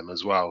downtime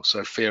as well.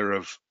 So fear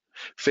of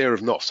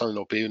something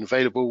not being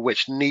available,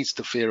 which leads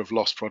to fear of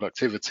lost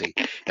productivity.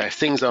 If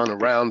things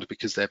aren't around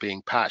because they're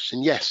being patched,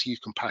 and yes, you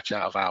can patch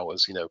out of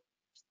hours.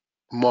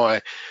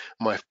 My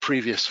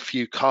previous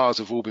few cars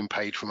have all been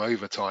paid from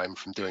overtime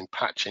from doing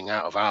patching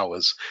out of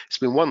hours. It's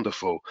been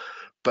wonderful.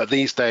 But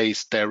these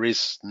days there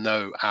is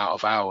no out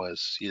of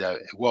hours.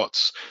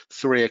 What's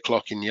 3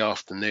 o'clock in the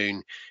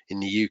afternoon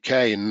in the UK,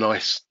 a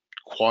nice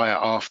quiet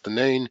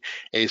afternoon,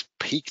 is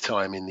peak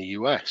time in the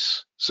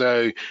US.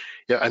 So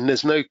and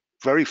there's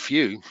very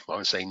few, I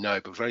would say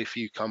no, but very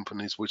few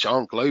companies which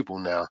aren't global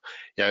now.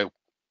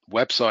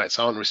 Websites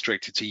aren't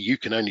restricted to you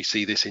can only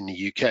see this in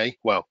the UK.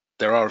 Well,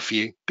 there are a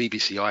few.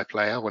 BBC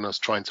iPlayer, when I was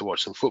trying to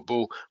watch some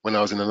football when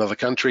I was in another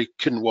country,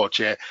 couldn't watch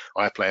it.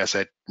 iPlayer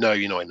said, no,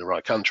 you're not in the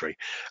right country.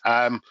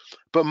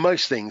 But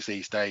most things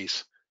these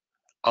days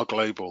are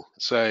global.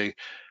 So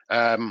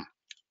the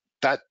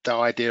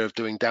idea of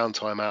doing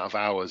downtime out of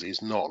hours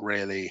is not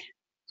really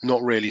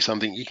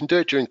something. You can do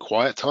it during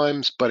quiet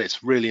times, but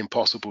it's really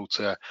impossible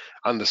to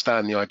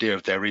understand the idea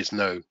of there is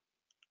no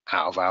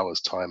out of hours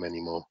time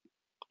anymore.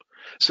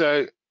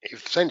 So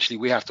essentially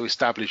we have to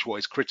establish what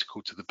is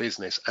critical to the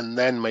business and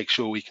then make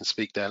sure we can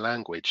speak their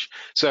language.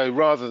 So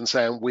rather than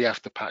saying we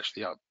have to patch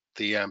the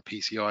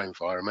PCI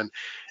environment,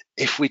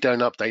 if we don't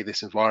update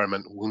this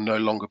environment, we'll no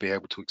longer be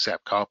able to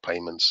accept card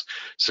payments.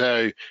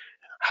 So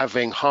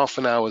having half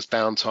an hour's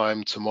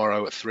downtime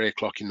tomorrow at 3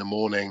 o'clock in the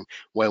morning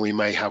where we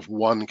may have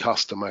one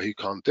customer who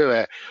can't do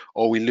it,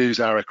 or we lose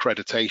our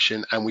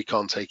accreditation and we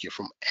can't take it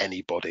from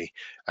anybody.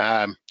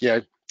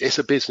 It's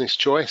a business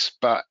choice,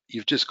 but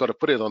you've just got to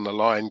put it on the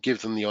line,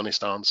 give them the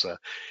honest answer,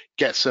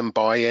 get some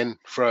buy-in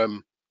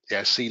from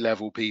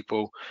C-level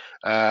people,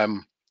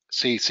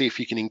 see if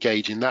you can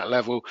engage in that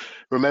level.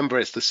 Remember,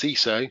 it's the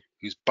CISO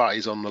whose butt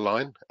is on the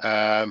line,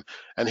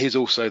 and he's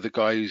also the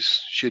guy who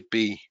should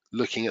be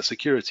looking at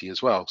security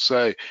as well.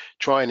 So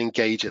try and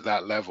engage at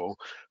that level.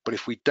 But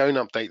if we don't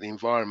update the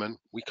environment,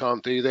 we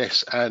can't do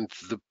this, and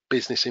the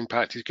business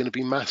impact is going to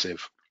be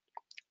massive.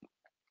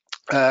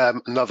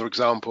 Another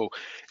example,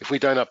 if we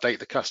don't update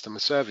the customer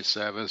service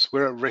servers,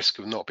 we're at risk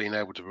of not being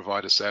able to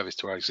provide a service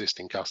to our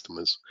existing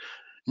customers.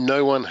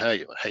 No one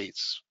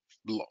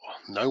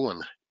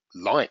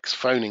likes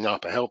phoning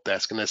up a help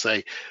desk and they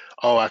say,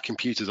 oh, our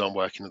computers aren't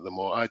working at the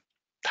moment.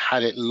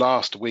 had it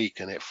last week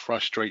and it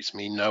frustrates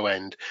me no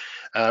end.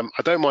 I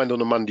don't mind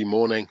on a Monday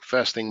morning,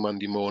 first thing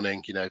Monday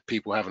morning,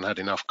 people haven't had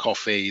enough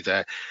coffee.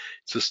 They're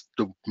just,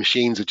 the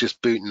machines are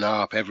just booting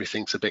up.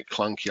 Everything's a bit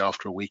clunky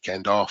after a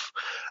weekend off.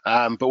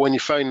 But when you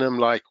phone them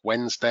like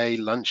Wednesday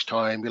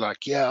lunchtime, you're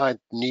like, yeah, I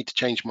need to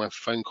change my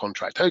phone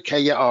contract. Okay,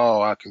 yeah,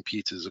 oh, our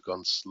computers have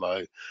gone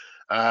slow.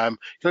 Can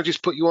I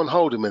just put you on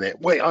hold a minute?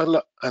 Wait,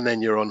 and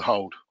then you're on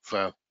hold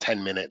for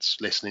 10 minutes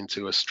listening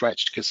to a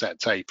stretched cassette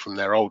tape from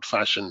their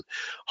old-fashioned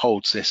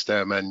hold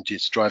system, and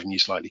it's driving you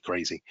slightly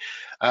crazy.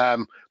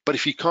 But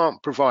if you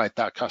can't provide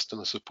that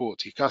customer support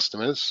to your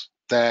customers,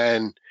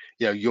 then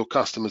your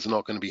customers are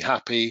not going to be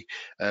happy,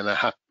 and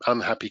a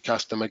unhappy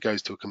customer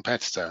goes to a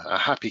competitor. A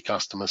happy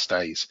customer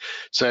stays.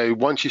 So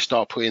once you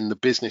start putting the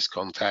business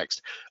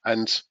context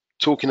and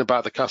talking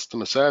about the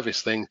customer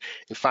service thing,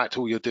 in fact,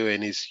 all you're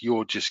doing is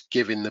you're just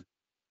giving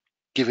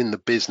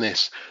the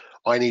business,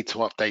 I need to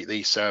update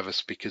these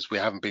servers because we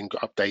haven't been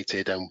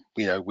updated and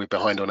we're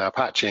behind on our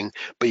patching,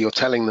 but you're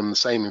telling them the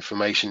same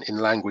information in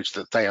language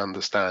that they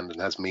understand and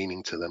has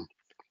meaning to them.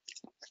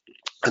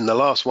 And the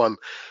last one,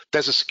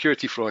 there's a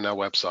security flaw in our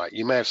website.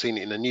 You may have seen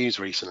it in the news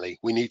recently.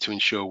 We need to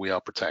ensure we are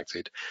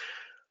protected.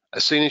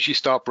 As soon as you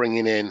start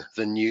bringing in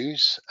the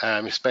news,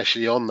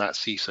 especially on that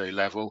CISO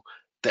level,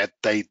 that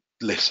they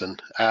listen.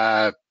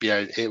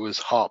 It was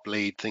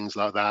Heartbleed, things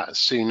like that. As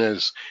soon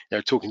as,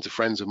 talking to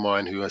friends of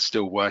mine who are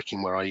still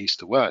working where I used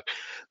to work,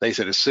 they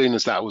said as soon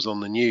as that was on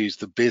the news,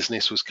 the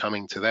business was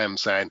coming to them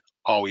saying,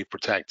 are we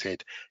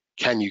protected?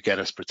 Can you get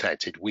us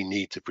protected? We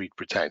need to be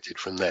protected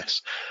from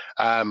this.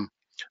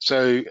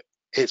 So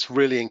it's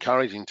really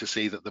encouraging to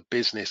see that the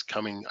business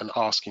coming and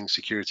asking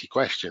security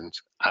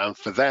questions. And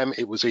for them,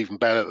 it was even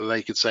better that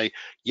they could say,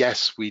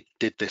 yes, we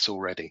did this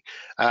already.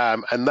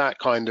 And that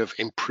kind of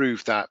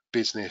improved that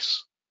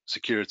business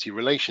security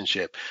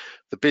relationship.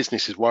 The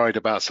business is worried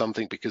about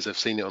something because they've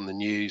seen it on the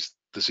news.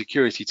 The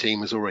security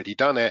team has already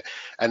done it.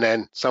 And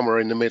then somewhere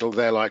in the middle,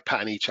 they're like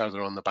patting each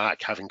other on the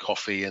back, having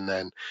coffee, and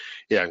then,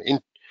 in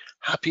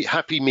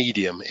happy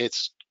medium.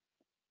 It's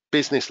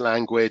business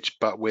language,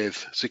 but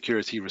with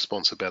security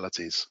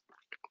responsibilities.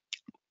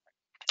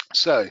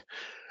 So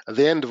at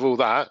the end of all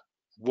that,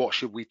 what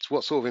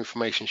sort of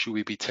information should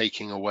we be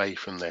taking away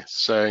from this?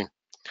 So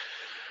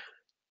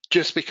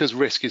just because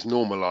risk is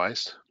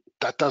normalized,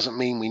 that doesn't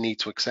mean we need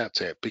to accept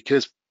it,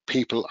 because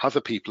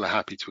other people are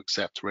happy to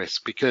accept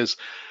risk. Because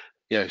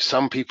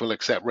some people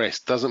accept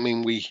risk doesn't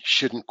mean we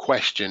shouldn't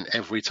question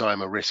every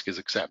time a risk is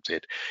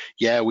accepted.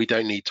 Yeah, we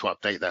don't need to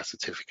update that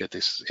certificate.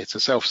 It's a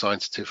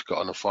self-signed certificate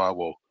on a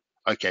firewall.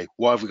 Okay,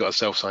 why have we got a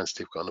self-signed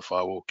certificate on the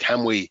firewall?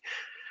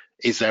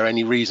 Is there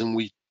any reason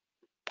we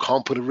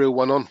can't put a real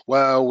one on?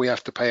 Well, we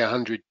have to pay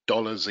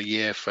 $100 a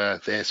year for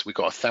this. We've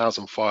got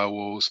 1,000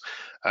 firewalls,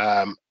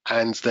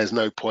 and there's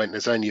no point.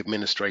 There's only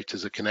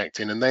administrators are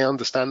connecting, and they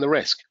understand the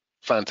risk.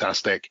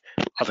 Fantastic.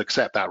 I'd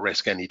accept that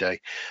risk any day,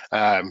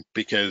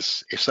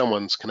 because if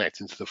someone's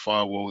connecting to the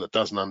firewall that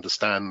doesn't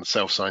understand the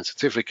self-signed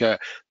certificate,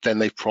 then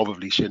they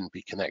probably shouldn't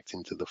be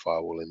connecting to the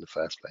firewall in the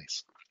first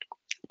place.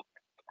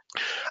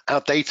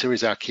 Our data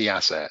is our key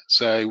asset.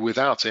 So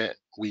without it,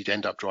 we'd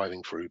end up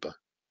driving for Uber.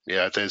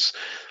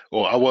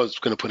 I was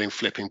going to put in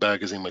flipping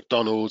burgers in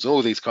McDonald's,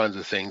 all these kinds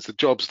of things, the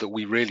jobs that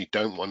we really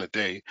don't want to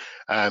do,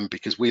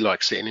 because we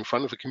like sitting in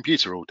front of a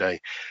computer all day.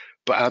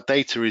 But our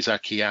data is our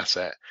key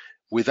asset.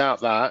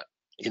 Without that,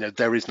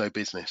 there is no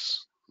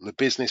business. The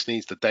business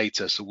needs the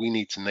data, so we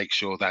need to make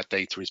sure that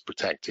data is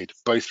protected,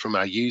 both from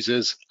our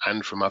users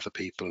and from other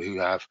people who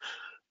have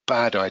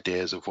bad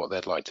ideas of what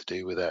they'd like to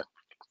do with it.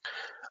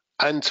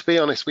 And to be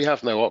honest, we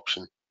have no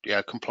option.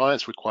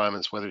 Compliance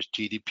requirements, whether it's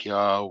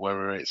GDPR,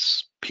 whether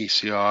it's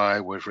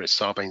PCI, whether it's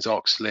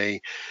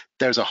Sarbanes-Oxley,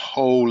 there's a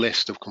whole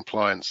list of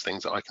compliance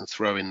things that I can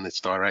throw in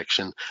this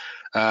direction,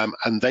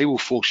 and they will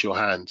force your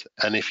hand.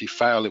 And if you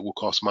fail, it will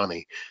cost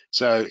money.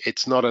 So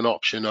it's not an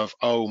option of,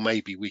 oh,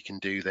 maybe we can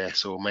do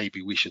this, or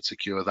maybe we should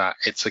secure that.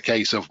 It's a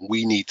case of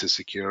we need to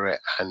secure it,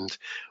 and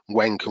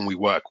when can we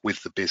work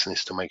with the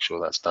business to make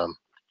sure that's done?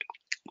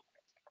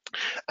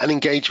 And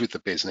engage with the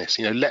business,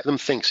 let them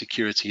think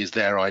security is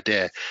their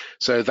idea.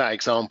 So that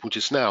example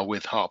just now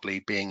with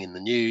Heartbleed being in the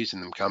news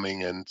and them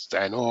coming and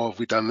saying, oh, have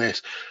we done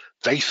this?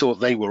 They thought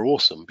they were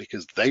awesome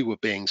because they were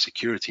being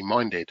security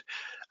minded.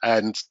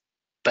 And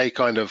they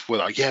kind of were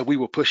like, yeah, we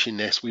were pushing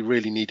this, we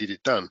really needed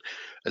it done.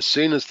 As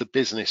soon as the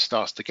business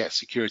starts to get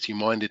security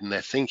minded and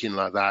they're thinking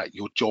like that,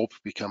 your job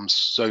becomes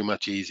so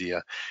much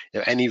easier.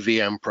 Any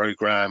VM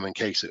program, in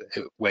case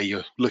where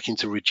you're looking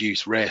to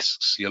reduce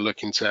risks, you're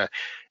looking to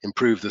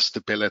improve the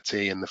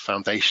stability and the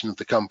foundation of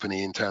the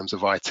company in terms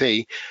of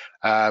IT,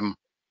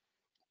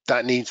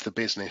 that needs the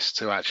business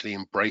to actually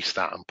embrace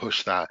that and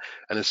push that.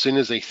 And as soon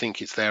as they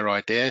think it's their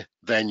idea,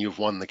 then you've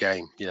won the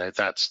game.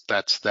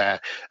 That's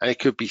there. And it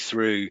could be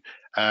through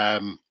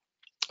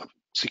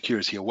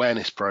security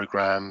awareness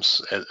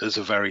programs as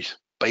a very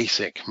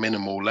basic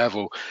minimal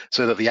level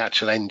so that the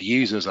actual end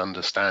users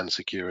understand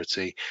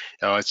security.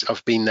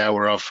 I've been there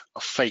where I've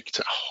faked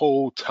a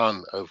whole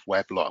ton of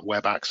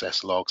web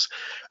access logs,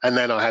 and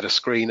then I had a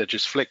screen that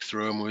just flicked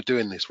through, and we were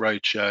doing this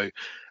roadshow,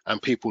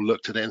 and people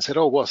looked at it and said,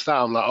 "Oh, what's that?"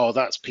 I'm like, "Oh,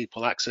 that's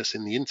people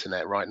accessing the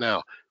internet right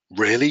now."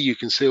 Really? You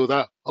can see all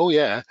that? Oh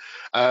yeah.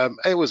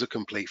 It was a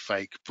complete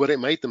fake, but it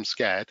made them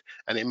scared,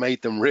 and it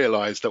made them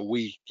realize that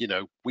we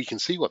can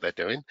see what they're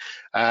doing.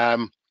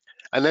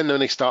 And then when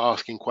they start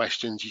asking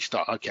questions, you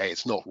start, okay,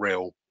 it's not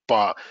real,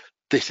 but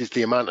this is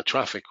the amount of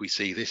traffic we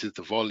see, this is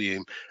the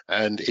volume.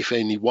 And if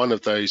any one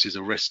of those is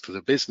a risk to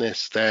the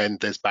business, then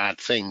there's bad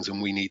things,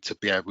 and we need to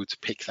be able to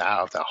pick that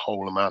out of that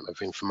whole amount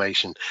of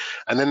information.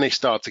 And then they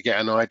start to get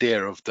an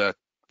idea of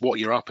what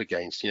you're up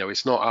against.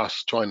 It's not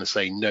us trying to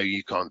say, no,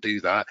 you can't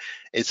do that.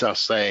 It's us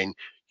saying,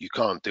 you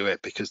can't do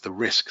it because the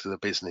risk to the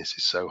business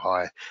is so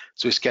high.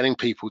 So it's getting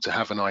people to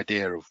have an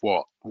idea of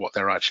what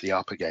they're actually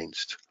up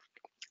against.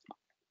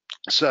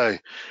 So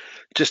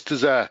just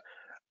as a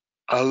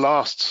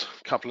last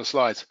couple of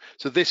slides.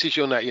 So this is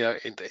your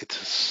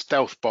it's a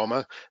stealth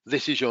bomber.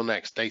 This is your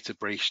next data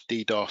breach,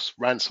 DDoS,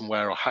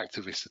 ransomware, or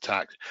hacktivist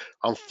attack.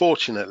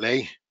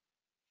 Unfortunately,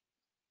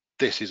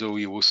 this is all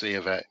you will see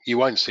of it. You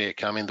won't see it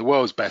coming. The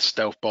world's best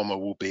stealth bomber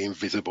will be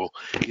invisible.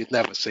 You'd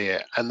never see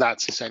it. And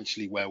that's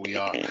essentially where we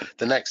are.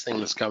 The next thing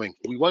that's coming,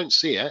 we won't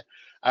see it.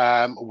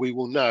 We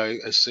will know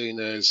as soon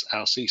as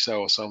our CISO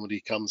or somebody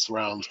comes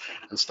around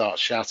and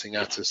starts shouting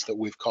at us that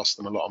we've cost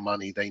them a lot of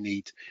money. They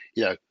need,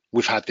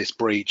 we've had this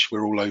breach,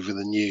 we're all over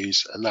the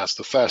news, and that's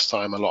the first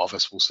time a lot of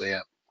us will see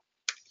it.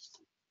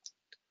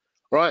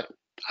 Right,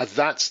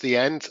 that's the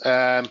end.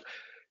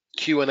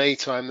 Q&A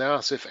time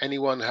now, so if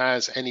anyone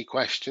has any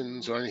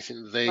questions or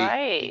anything that they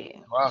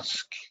want to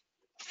ask,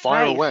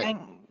 fire away.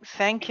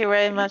 Thank you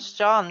very much,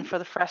 John, for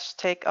the fresh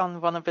take on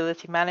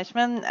vulnerability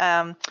management.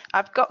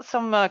 I've got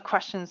some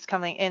questions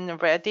coming in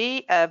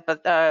already,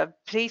 but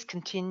please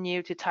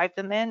continue to type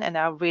them in, and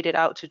I'll read it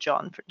out to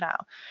John for now.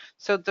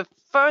 So the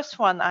first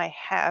one I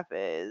have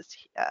is,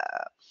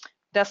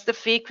 does the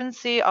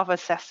frequency of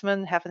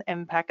assessment have an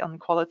impact on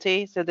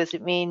quality? So does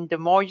it mean the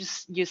more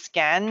you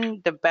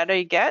scan, the better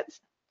you get?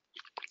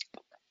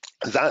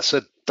 That's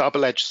a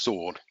double-edged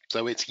sword.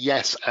 So it's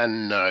yes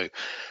and no.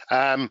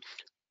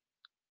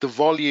 The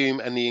volume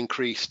and the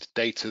increased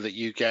data that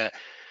you get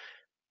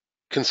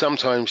can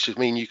sometimes just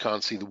mean you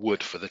can't see the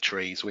wood for the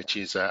trees, which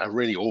is a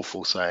really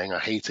awful saying. I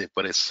hate it,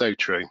 but it's so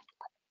true.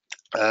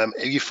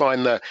 You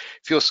find that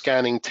if you're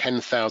scanning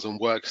 10,000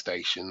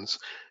 workstations,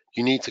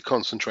 you need to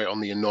concentrate on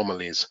the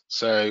anomalies.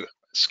 So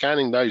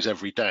scanning those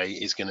every day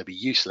is going to be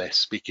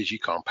useless because you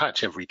can't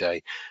patch every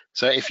day.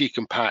 So if you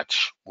can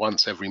patch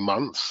once every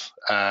month,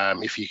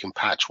 if you can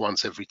patch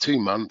once every 2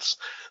 months,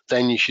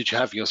 then you should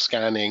have your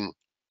scanning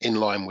in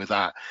line with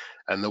that.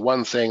 And the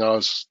one thing, I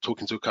was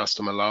talking to a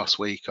customer last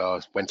week, I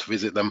went to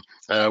visit them,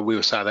 we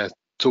were sat there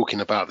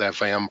talking about their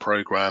VM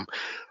program.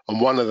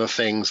 And one of the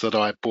things that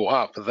I brought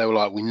up, that they were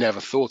like, we never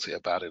thought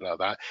about it like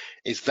that,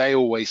 is they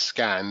always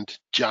scanned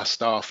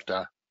just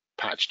after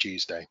Patch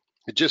Tuesday.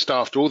 Just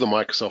after all the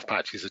Microsoft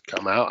patches had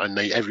come out and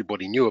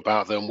everybody knew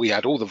about them, we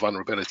had all the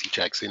vulnerability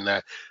checks in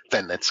there,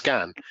 then they'd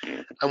scan.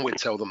 And we'd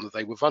tell them that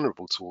they were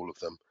vulnerable to all of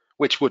them,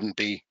 which wouldn't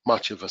be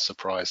much of a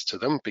surprise to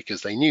them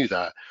because they knew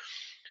that.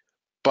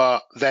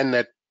 But then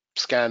they'd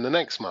scan the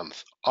next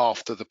month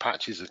after the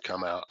patches had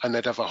come out, and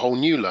they'd have a whole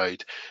new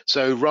load.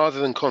 So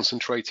rather than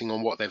concentrating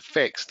on what they've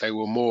fixed, they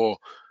were more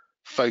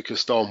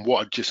focused on what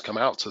had just come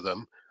out to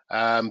them,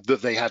 that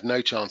they had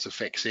no chance of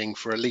fixing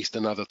for at least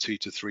another 2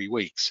 to 3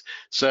 weeks.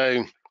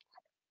 So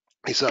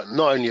it's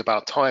not only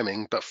about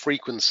timing, but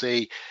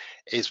frequency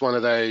is one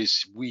of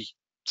those. We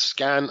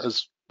scan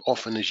as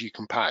often as you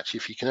can patch.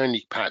 If you can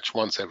only patch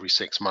once every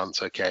 6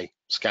 months, okay,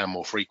 scan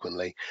more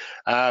frequently.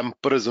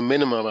 But as a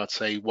minimum, I'd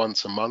say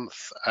once a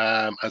month,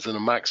 as a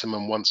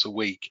maximum once a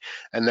week.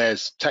 And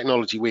there's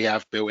technology we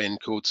have built in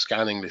called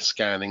scanning this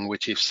scanning,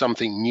 which if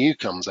something new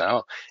comes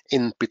out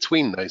in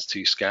between those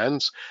two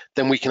scans,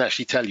 then we can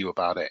actually tell you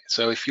about it.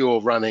 So if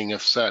you're running a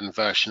certain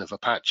version of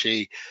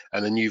Apache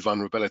and a new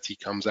vulnerability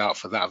comes out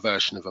for that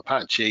version of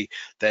Apache,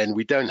 then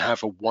we don't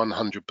have a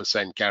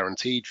 100%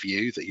 guaranteed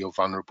view that you're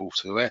vulnerable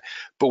to it,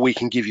 but we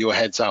can give you a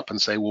heads up and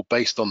say, well,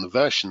 based on the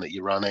version that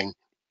you're running,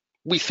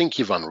 we think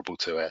you're vulnerable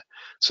to it.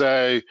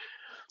 So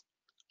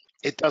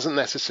it doesn't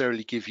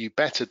necessarily give you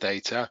better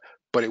data,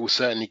 but it will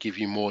certainly give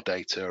you more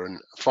data. And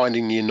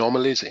finding the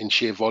anomalies in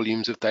sheer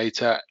volumes of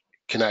data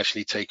can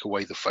actually take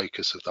away the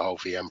focus of the whole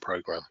VM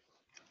program.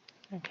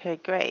 Okay,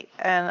 great.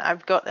 And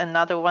I've got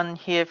another one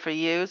here for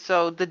you.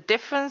 So the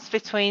difference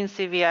between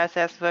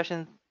CVSS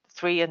version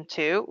 3 and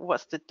 2,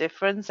 what's the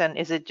difference? And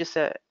is it just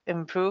a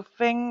improved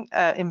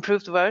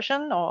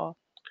version, or?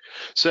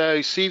 So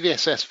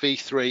CVSS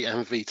v3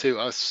 and v2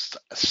 are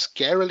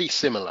scarily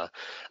similar.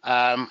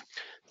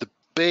 The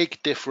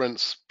big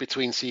difference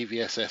between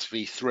CVSS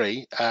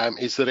v3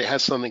 is that it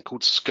has something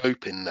called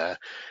scope in there.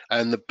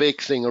 And the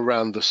big thing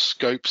around the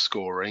scope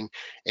scoring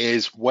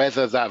is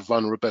whether that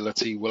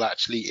vulnerability will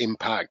actually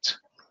impact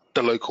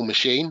the local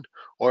machine,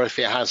 or if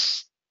it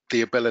has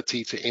the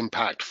ability to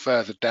impact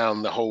further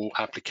down the whole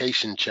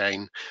application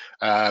chain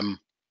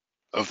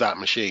of that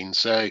machine.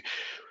 So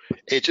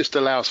it just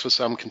allows for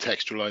some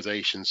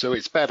contextualization. So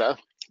it's better,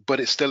 but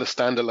it's still a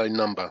standalone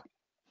number.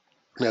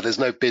 Now, there's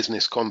no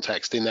business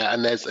context in that,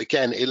 and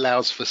again, it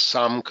allows for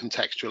some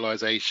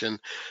contextualization.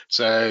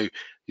 So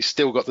you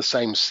still got the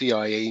same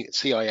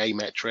CIA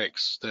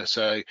metrics.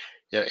 So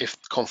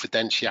if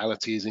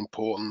confidentiality is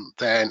important,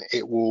 then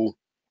it will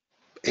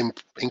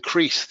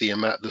increase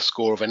the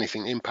score of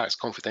anything that impacts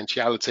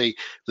confidentiality.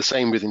 The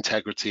same with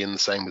integrity and the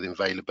same with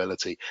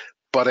availability.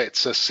 But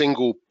it's a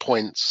single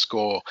point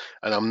score,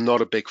 and I'm not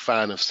a big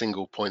fan of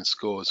single point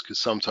scores because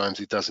sometimes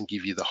it doesn't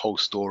give you the whole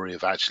story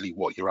of actually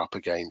what you're up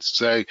against.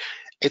 So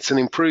it's an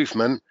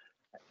improvement,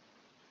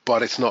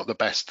 but it's not the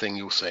best thing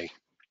you'll see.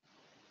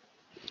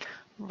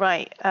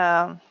 Right.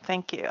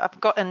 Thank you. I've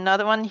got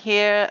another one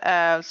here.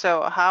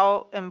 So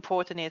how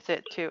important is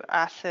it to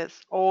access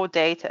all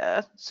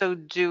data? So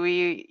do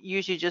we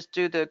usually just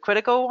do the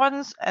critical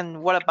ones?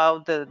 And what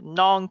about the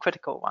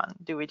non-critical one?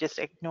 Do we just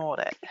ignore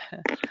it?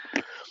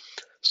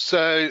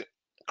 So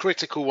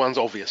critical ones,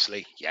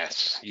 obviously,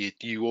 yes.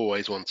 You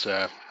always want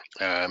to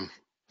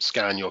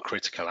scan your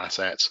critical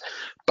assets,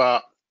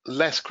 but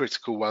less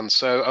critical ones.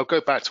 So I'll go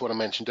back to what I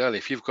mentioned earlier.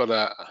 If you've got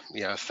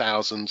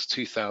 1,000,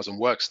 2,000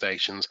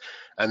 workstations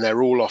and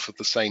they're all off of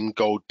the same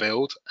gold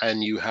build,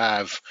 and you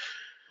have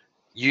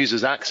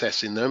users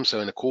accessing them, so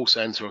in a call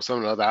center or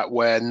something like that,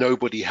 where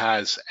nobody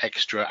has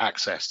extra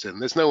access to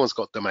them. No one's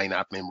got domain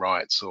admin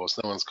rights, or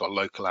no one's got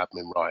local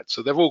admin rights.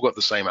 So they've all got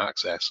the same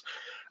access.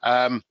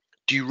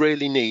 Do you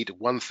really need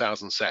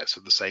 1,000 sets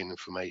of the same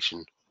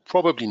information?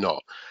 Probably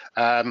not.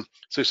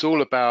 So it's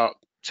all about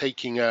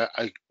taking a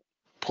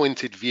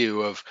pointed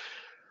view of,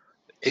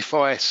 if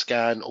I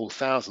scan all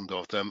 1,000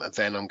 of them,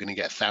 then I'm going to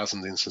get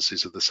 1,000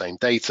 instances of the same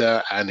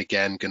data, and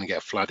again, going to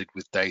get flooded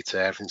with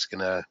data. Everything's going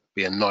to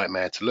be a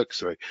nightmare to look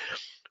through.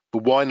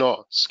 But why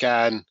not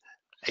scan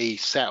a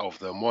set of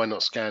them? Why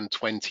not scan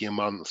 20 a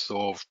month,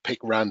 or pick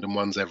random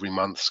ones every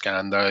month,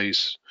 scan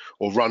those,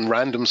 or run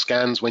random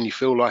scans when you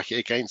feel like it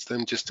against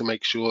them, just to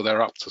make sure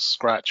they're up to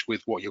scratch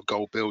with what your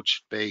goal build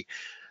should be.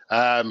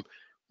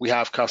 We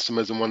have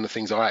customers, and one of the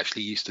things I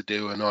actually used to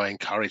do, and I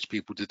encourage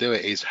people to do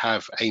it, is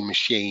have a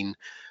machine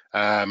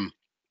that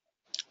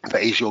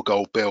is your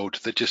goal build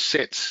that just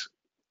sits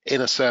in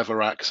a server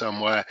rack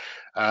somewhere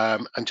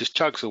and just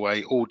chugs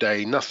away all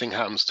day. Nothing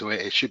happens to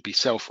it. It should be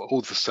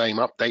all the same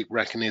update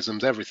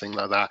mechanisms, everything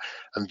like that.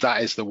 And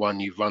that is the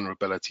one you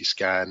vulnerability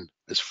scan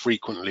as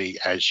frequently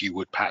as you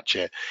would patch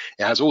it.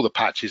 It has all the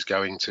patches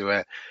going to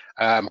it,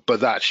 but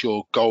that's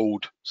your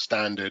gold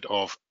standard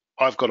of,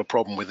 I've got a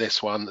problem with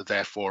this one,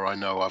 therefore I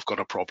know I've got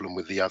a problem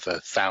with the other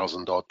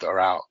 1,000 odd that are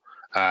out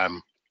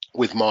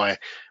with my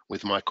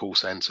call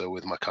center,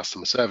 with my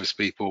customer service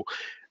people.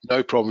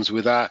 No problems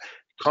with that.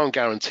 Can't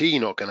guarantee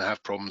you're not going to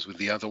have problems with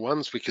the other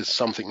ones, because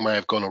something may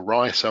have gone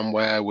awry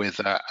somewhere with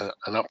an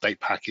update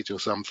package or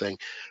something,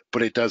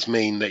 but it does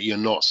mean that you're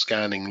not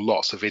scanning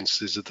lots of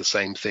instances of the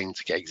same thing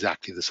to get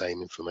exactly the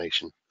same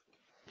information.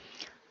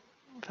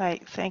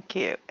 Right, thank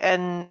you.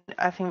 And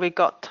I think we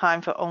got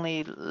time for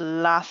only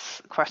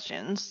last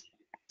questions.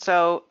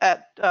 So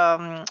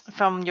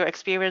from your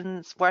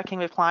experience working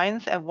with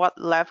clients, at what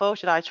level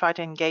should I try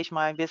to engage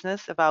my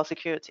business about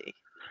security?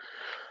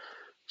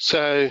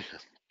 So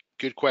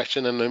good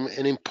question, and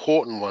an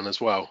important one as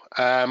well.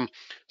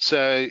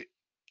 So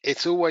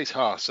it's always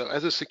hard. So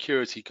as a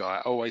security guy,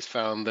 I always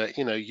found that,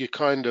 you're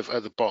kind of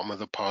at the bottom of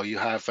the pile. You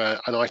have an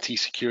IT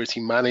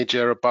security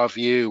manager above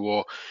you,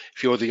 or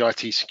if you're the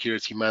IT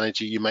security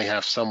manager, you may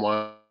have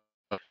someone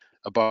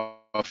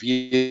above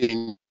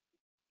you.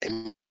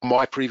 In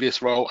my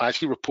previous role, I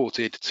actually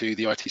reported to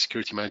the IT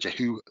security manager,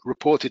 who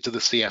reported to the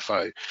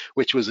CFO,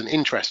 which was an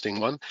interesting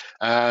one.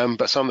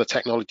 But some of the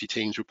technology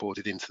teams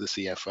reported into the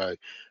CFO.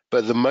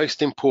 But the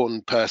most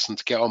important person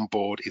to get on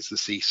board is the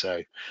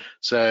CISO.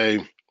 So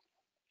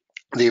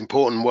the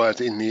important word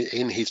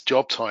in his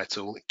job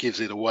title, it gives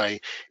it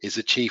away, is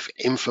the Chief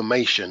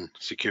Information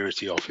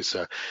Security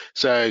Officer.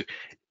 So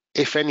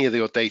if any of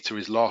your data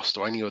is lost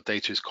or any of your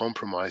data is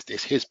compromised,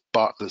 it's his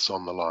butt that's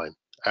on the line.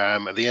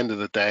 At the end of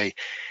the day,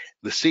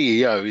 the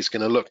CEO is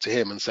going to look to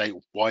him and say,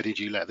 why did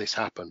you let this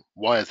happen?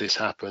 Why has this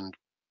happened?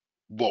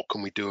 What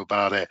can we do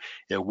about it?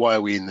 Why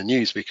are we in the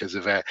news because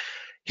of it?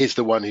 He's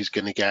the one who's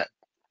going to get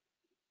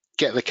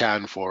the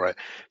can for it.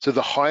 So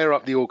the higher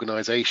up the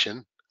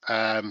organization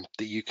that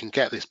you can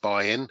get this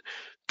buy-in,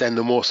 then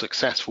the more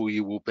successful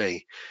you will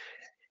be.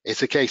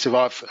 It's a case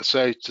of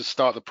so to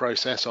start the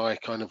process, I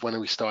kind of, when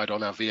we started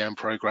on our VM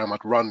program,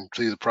 I'd run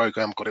through the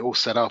program, got it all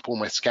set up, all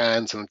my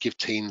scans, and I'd give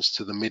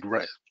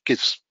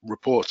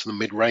reports to the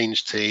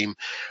mid-range team,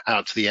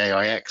 out to the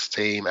AIX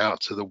team,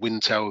 out to the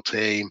Wintel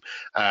team,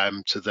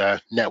 to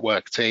the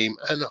network team,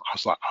 and I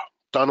was like, oh,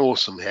 done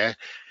awesome here.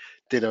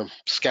 Did a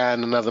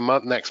scan another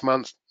month, next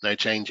month, no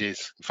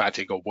changes. In fact,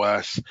 it got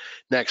worse.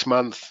 Next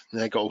month,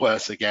 it got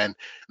worse again.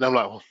 And I'm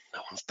like, well,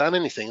 no one's done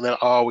anything. And they're like,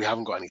 oh, we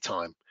haven't got any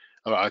time.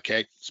 I'm like,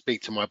 okay,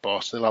 speak to my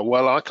boss. And they're like,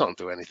 well, I can't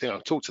do anything.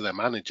 I'll talk to their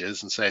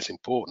managers and say it's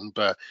important,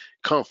 but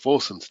can't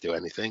force them to do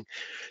anything.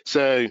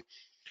 So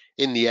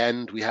in the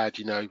end, we had,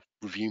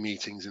 review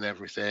meetings and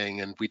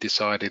everything, and we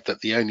decided that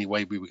the only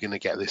way we were going to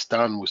get this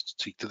done was to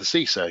speak to the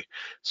CISO.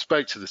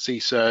 Spoke to the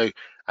CISO,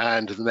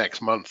 and the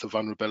next month the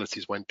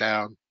vulnerabilities went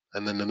down,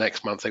 and then the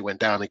next month they went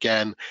down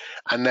again,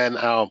 and then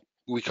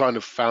we kind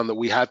of found that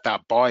we had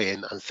that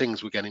buy-in and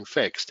things were getting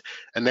fixed.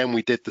 And then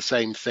we did the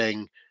same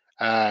thing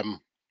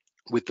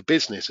with the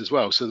business as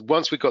well. So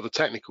once we got the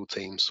technical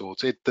team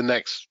sorted, the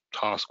next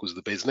task was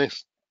the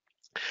business.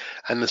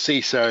 And the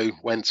CISO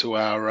went to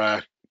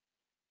our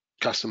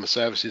customer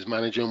services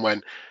manager and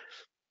went,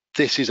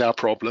 this is our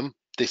problem.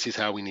 This is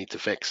how we need to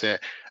fix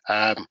it.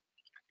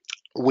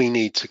 We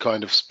need to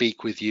kind of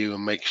speak with you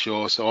and make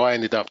sure. So I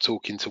ended up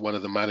talking to one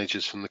of the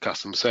managers from the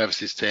customer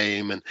services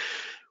team, and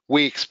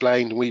we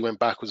explained, we went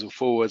backwards and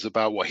forwards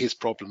about what his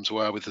problems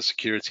were with the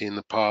security in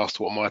the past,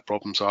 what my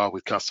problems are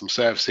with customer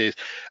services,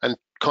 and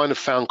kind of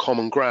found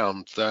common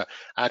ground that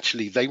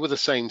actually they were the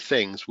same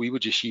things. We were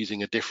just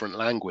using a different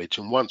language.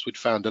 And once we'd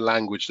found a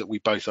language that we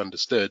both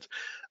understood,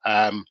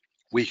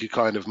 we could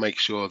kind of make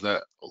sure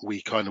that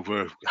we kind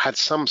of had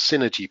some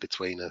synergy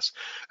between us.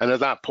 And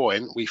at that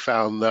point, we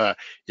found that,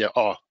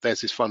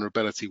 there's this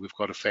vulnerability we've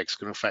got to fix,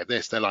 going to affect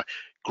this. They're like,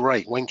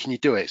 great, when can you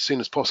do it? As soon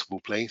as possible,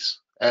 please.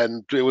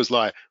 And it was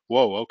like,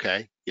 whoa,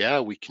 okay,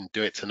 yeah, we can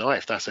do it tonight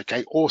if that's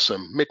okay.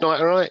 Awesome. Midnight,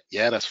 all right?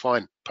 Yeah, that's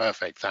fine.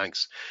 Perfect,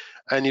 thanks.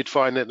 And you'd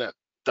find that,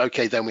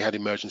 okay, then we had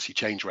emergency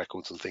change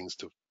records and things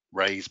to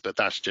raise, but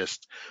that's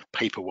just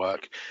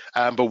paperwork.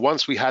 But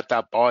once we had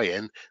that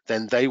buy-in,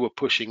 then they were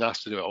pushing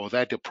us to do it, or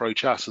they'd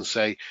approach us and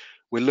say,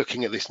 we're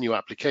looking at this new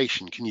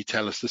application. Can you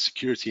tell us the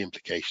security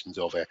implications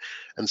of it?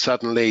 And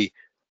suddenly,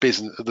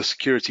 the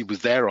security was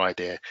their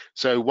idea.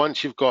 So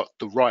once you've got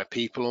the right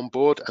people on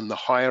board, and the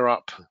higher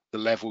up the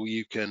level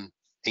you can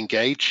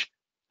engage,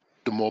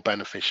 the more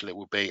beneficial it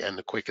will be, and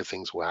the quicker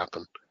things will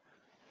happen.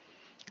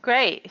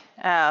 Great.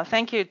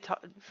 Thank you,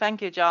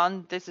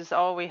 John. This is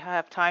all we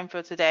have time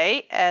for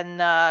today. And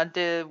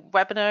the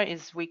webinar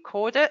is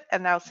recorded,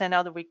 and I'll send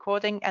out the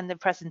recording and the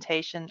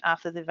presentation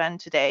after the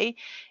event today.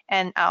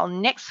 And our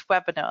next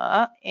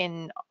webinar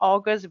in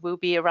August will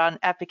be around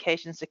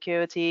application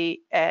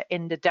security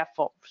in the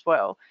DevOps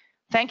world.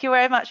 Thank you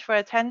very much for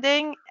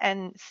attending,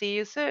 and see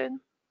you soon.